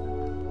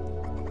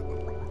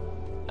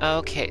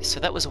 Okay,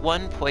 so that was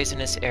one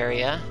poisonous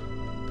area.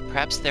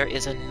 Perhaps there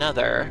is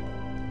another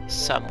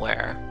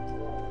somewhere.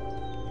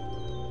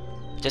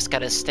 Just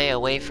gotta stay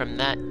away from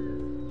that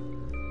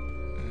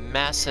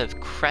massive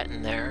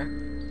cretin there.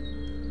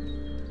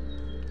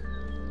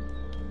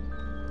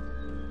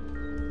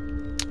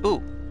 Ooh,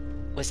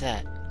 what's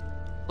that?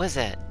 What's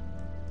that?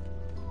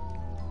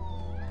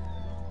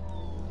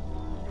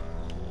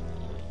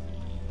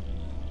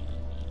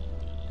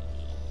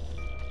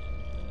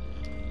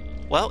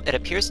 Well, it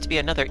appears to be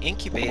another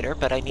incubator,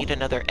 but I need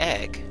another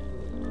egg.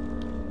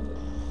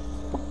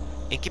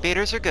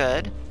 Incubators are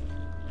good.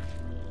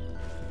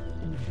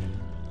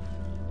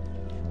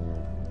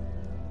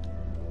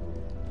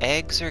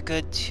 Eggs are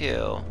good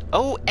too.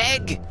 Oh,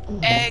 egg!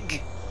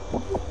 Egg!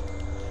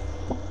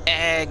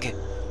 Egg!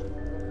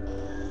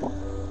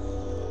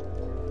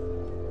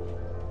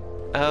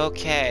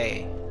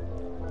 Okay.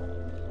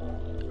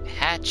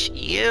 Hatch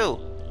you!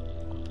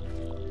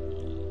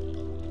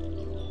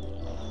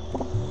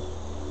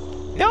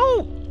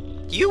 No!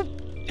 You...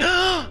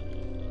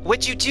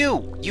 What'd you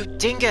do? You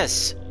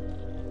dingus!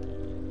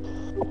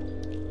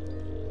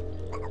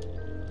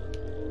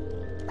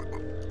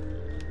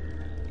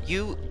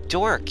 You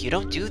dork, you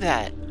don't do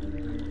that.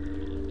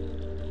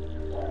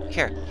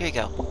 Here you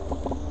go.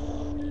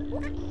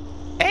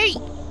 Hey!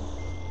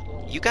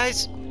 You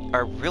guys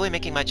are really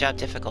making my job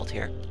difficult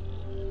here.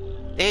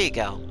 There you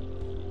go.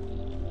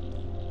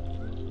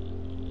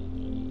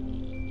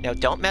 No,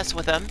 don't mess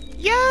with them.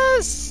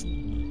 Yes!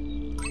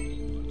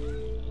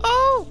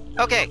 Oh!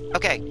 Okay,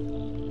 okay.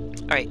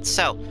 Alright,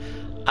 so,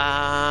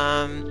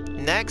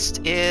 next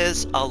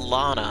is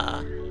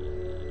Alana.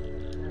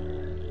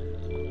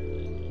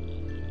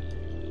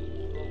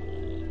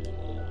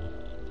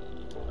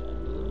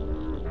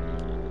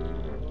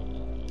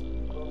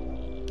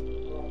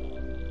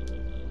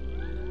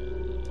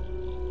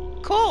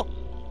 Cool!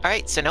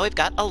 Alright, so now we've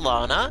got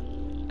Alana,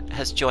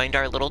 has joined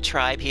our little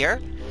tribe here.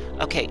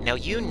 Okay, now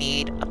you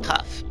need a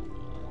puff.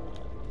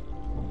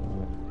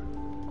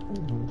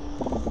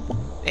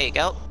 There you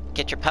go.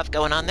 Get your puff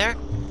going on there.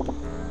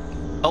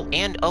 Oh,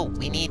 and, oh,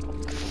 we need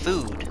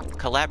food,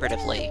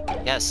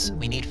 collaboratively. Yes,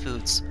 we need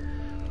foods.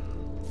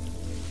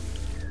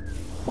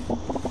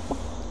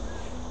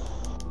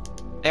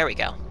 There we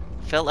go.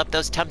 Fill up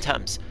those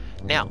tum-tums.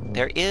 Now,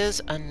 there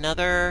is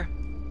another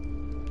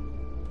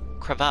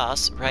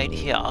crevasse right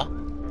here.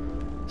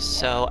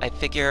 So I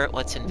figure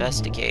let's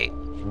investigate.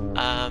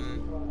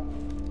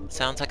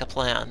 Sounds like a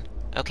plan.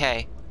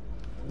 Okay.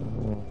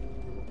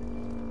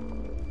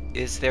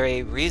 Is there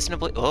a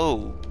reasonably...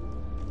 Oh!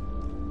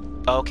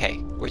 Okay,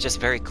 we're just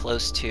very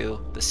close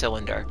to the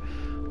cylinder.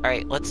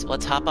 Alright,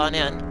 let's hop on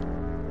in.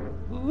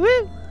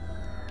 Woo!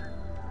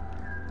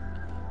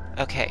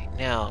 Okay,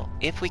 now,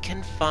 if we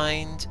can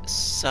find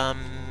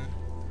some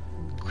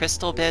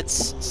crystal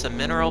bits, some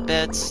mineral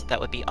bits, that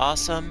would be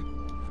awesome.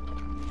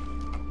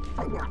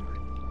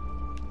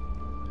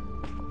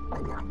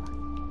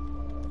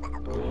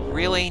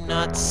 Really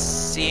not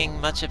seeing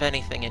much of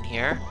anything in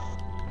here.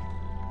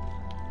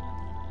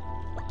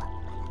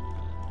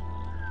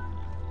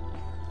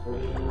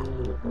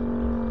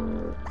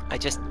 I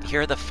just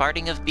hear the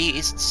farting of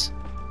beasts.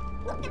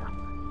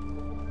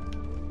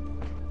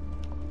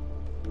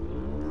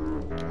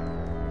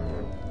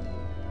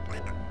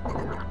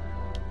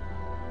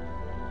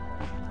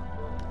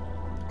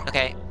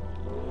 Okay.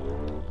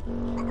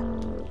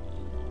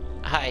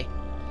 Hi.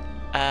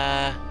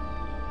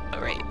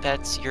 Alright,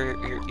 that's your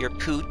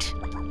poot.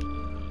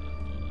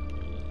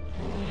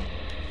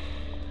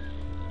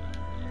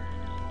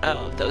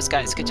 Oh, those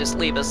guys could just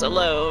leave us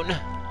alone.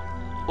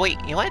 Wait,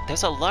 you know what?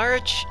 There's a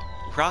large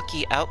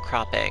rocky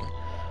outcropping.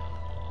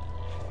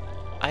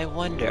 I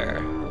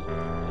wonder...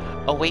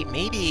 Oh wait,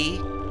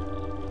 maybe...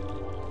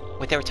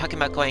 Wait, they were talking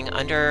about going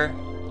under...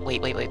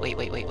 Wait.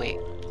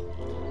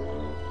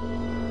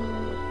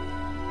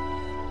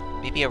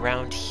 Maybe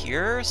around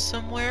here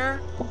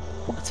somewhere?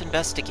 Let's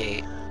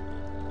investigate.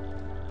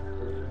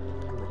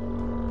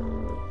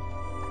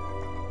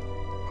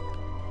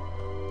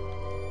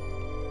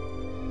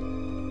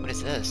 What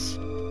is this?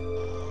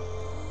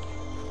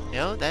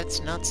 No,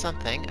 that's not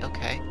something.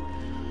 Okay.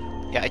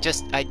 Yeah,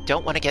 I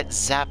don't want to get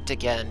zapped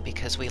again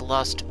because we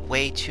lost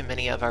way too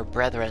many of our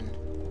brethren.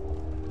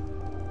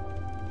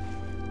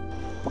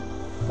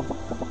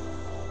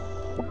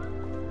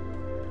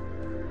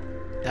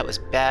 That was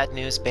Bad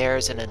News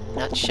Bears in a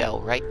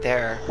nutshell right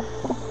there.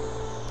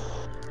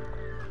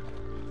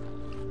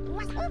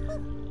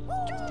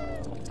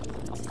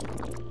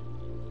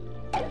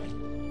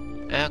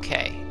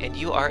 Okay, and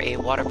you are a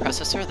water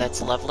processor,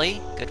 that's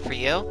lovely, good for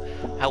you.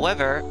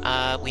 However,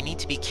 we need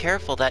to be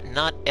careful that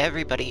not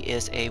everybody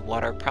is a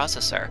water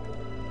processor.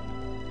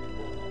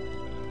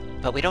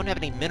 But we don't have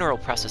any mineral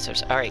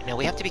processors. Alright, now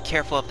we have to be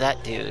careful of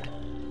that dude.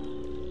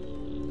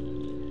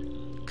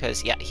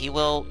 Because, yeah, he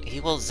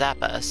will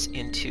zap us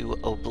into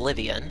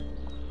oblivion.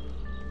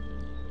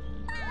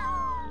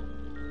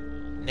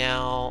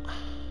 Now...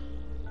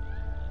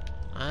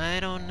 I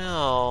don't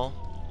know...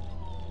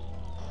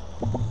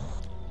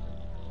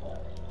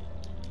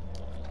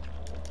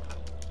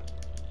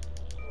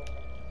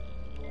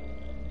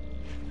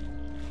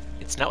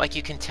 It's not like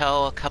you can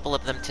tell a couple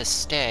of them to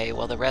stay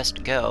while the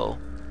rest go.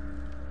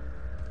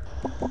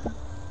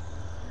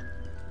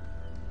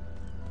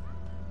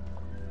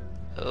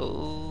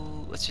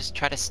 Oh, let's just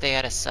try to stay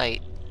out of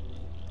sight.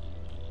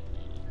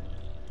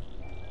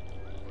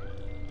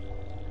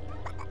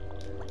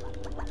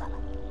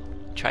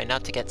 Try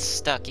not to get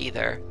stuck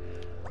either.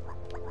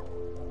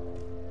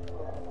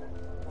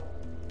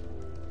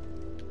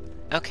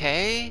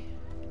 Okay.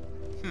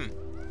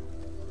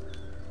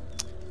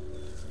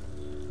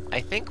 I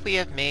think we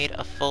have made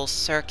a full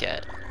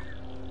circuit.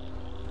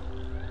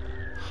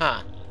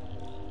 Huh.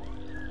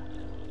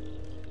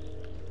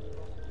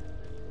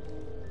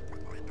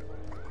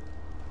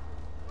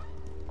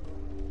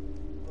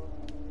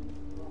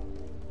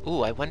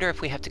 Ooh, I wonder if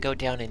we have to go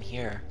down in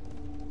here.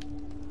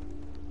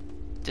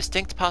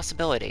 Distinct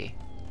possibility.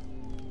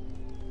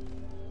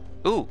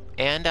 Ooh,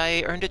 and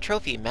I earned a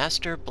trophy,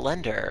 Master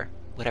Blender,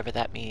 whatever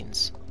that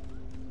means.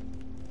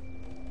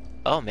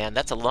 Oh man,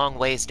 that's a long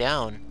ways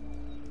down.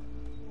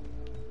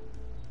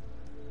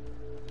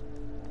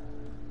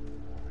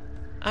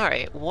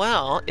 Alright,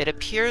 well, it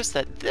appears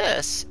that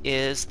this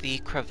is the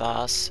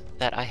crevasse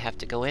that I have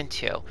to go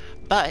into.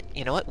 But,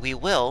 you know what, we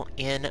will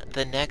in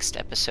the next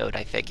episode,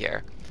 I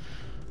figure.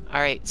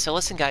 Alright, so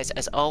listen guys,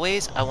 as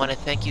always, I want to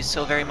thank you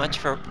so very much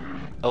for...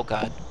 Oh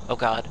god, oh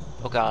god,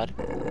 oh god.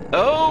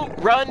 Oh!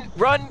 Run!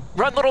 Run!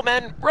 Run, little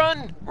men!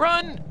 Run!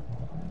 Run!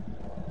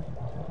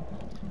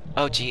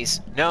 Oh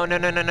jeez. No.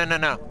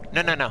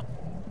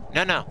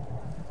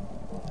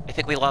 I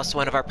think we lost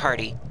one of our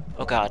party.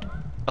 Oh god.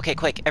 Okay,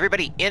 quick,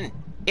 everybody, in!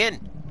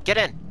 In! Get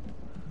in!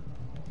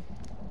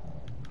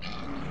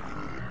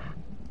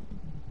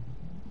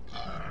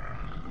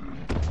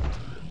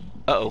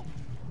 Uh-oh.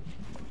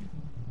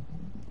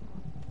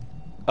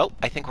 Oh,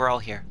 I think we're all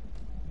here.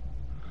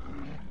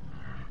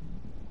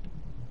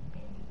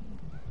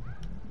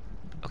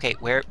 Okay,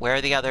 where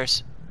are the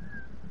others?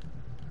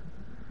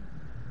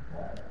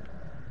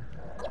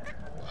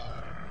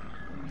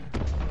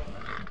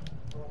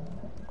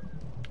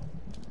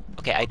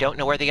 Okay, I don't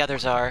know where the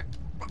others are.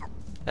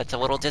 That's a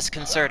little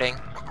disconcerting.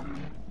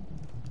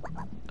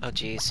 Oh,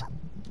 jeez.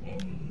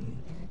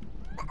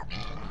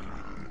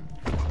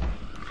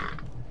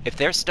 If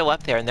they're still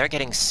up there and they're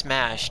getting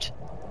smashed,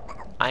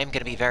 I'm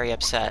gonna be very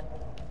upset.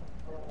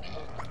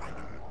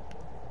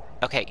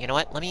 Okay, you know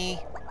what? Let me...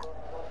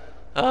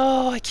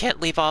 Oh, I can't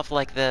leave off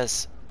like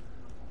this.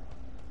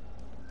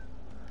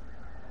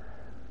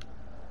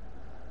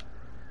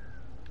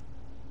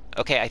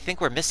 Okay, I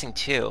think we're missing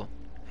 2.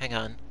 Hang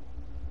on.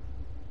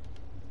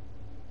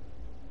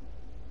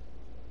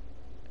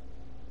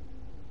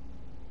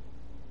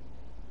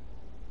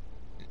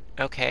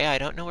 Okay, I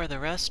don't know where the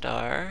rest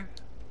are.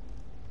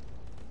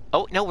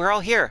 Oh, no, we're all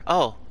here.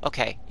 Oh,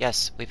 okay.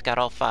 Yes, we've got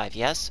all 5.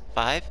 Yes?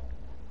 5?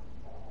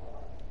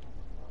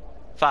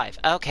 5.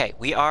 Okay,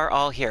 we are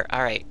all here.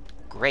 All right,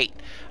 great.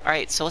 All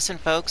right, so listen,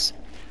 folks.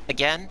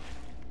 Again,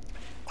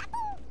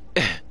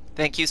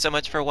 thank you so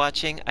much for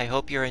watching. I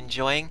hope you're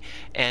enjoying,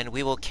 and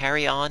we will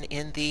carry on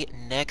in the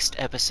next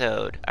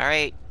episode. All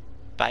right,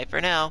 bye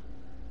for now.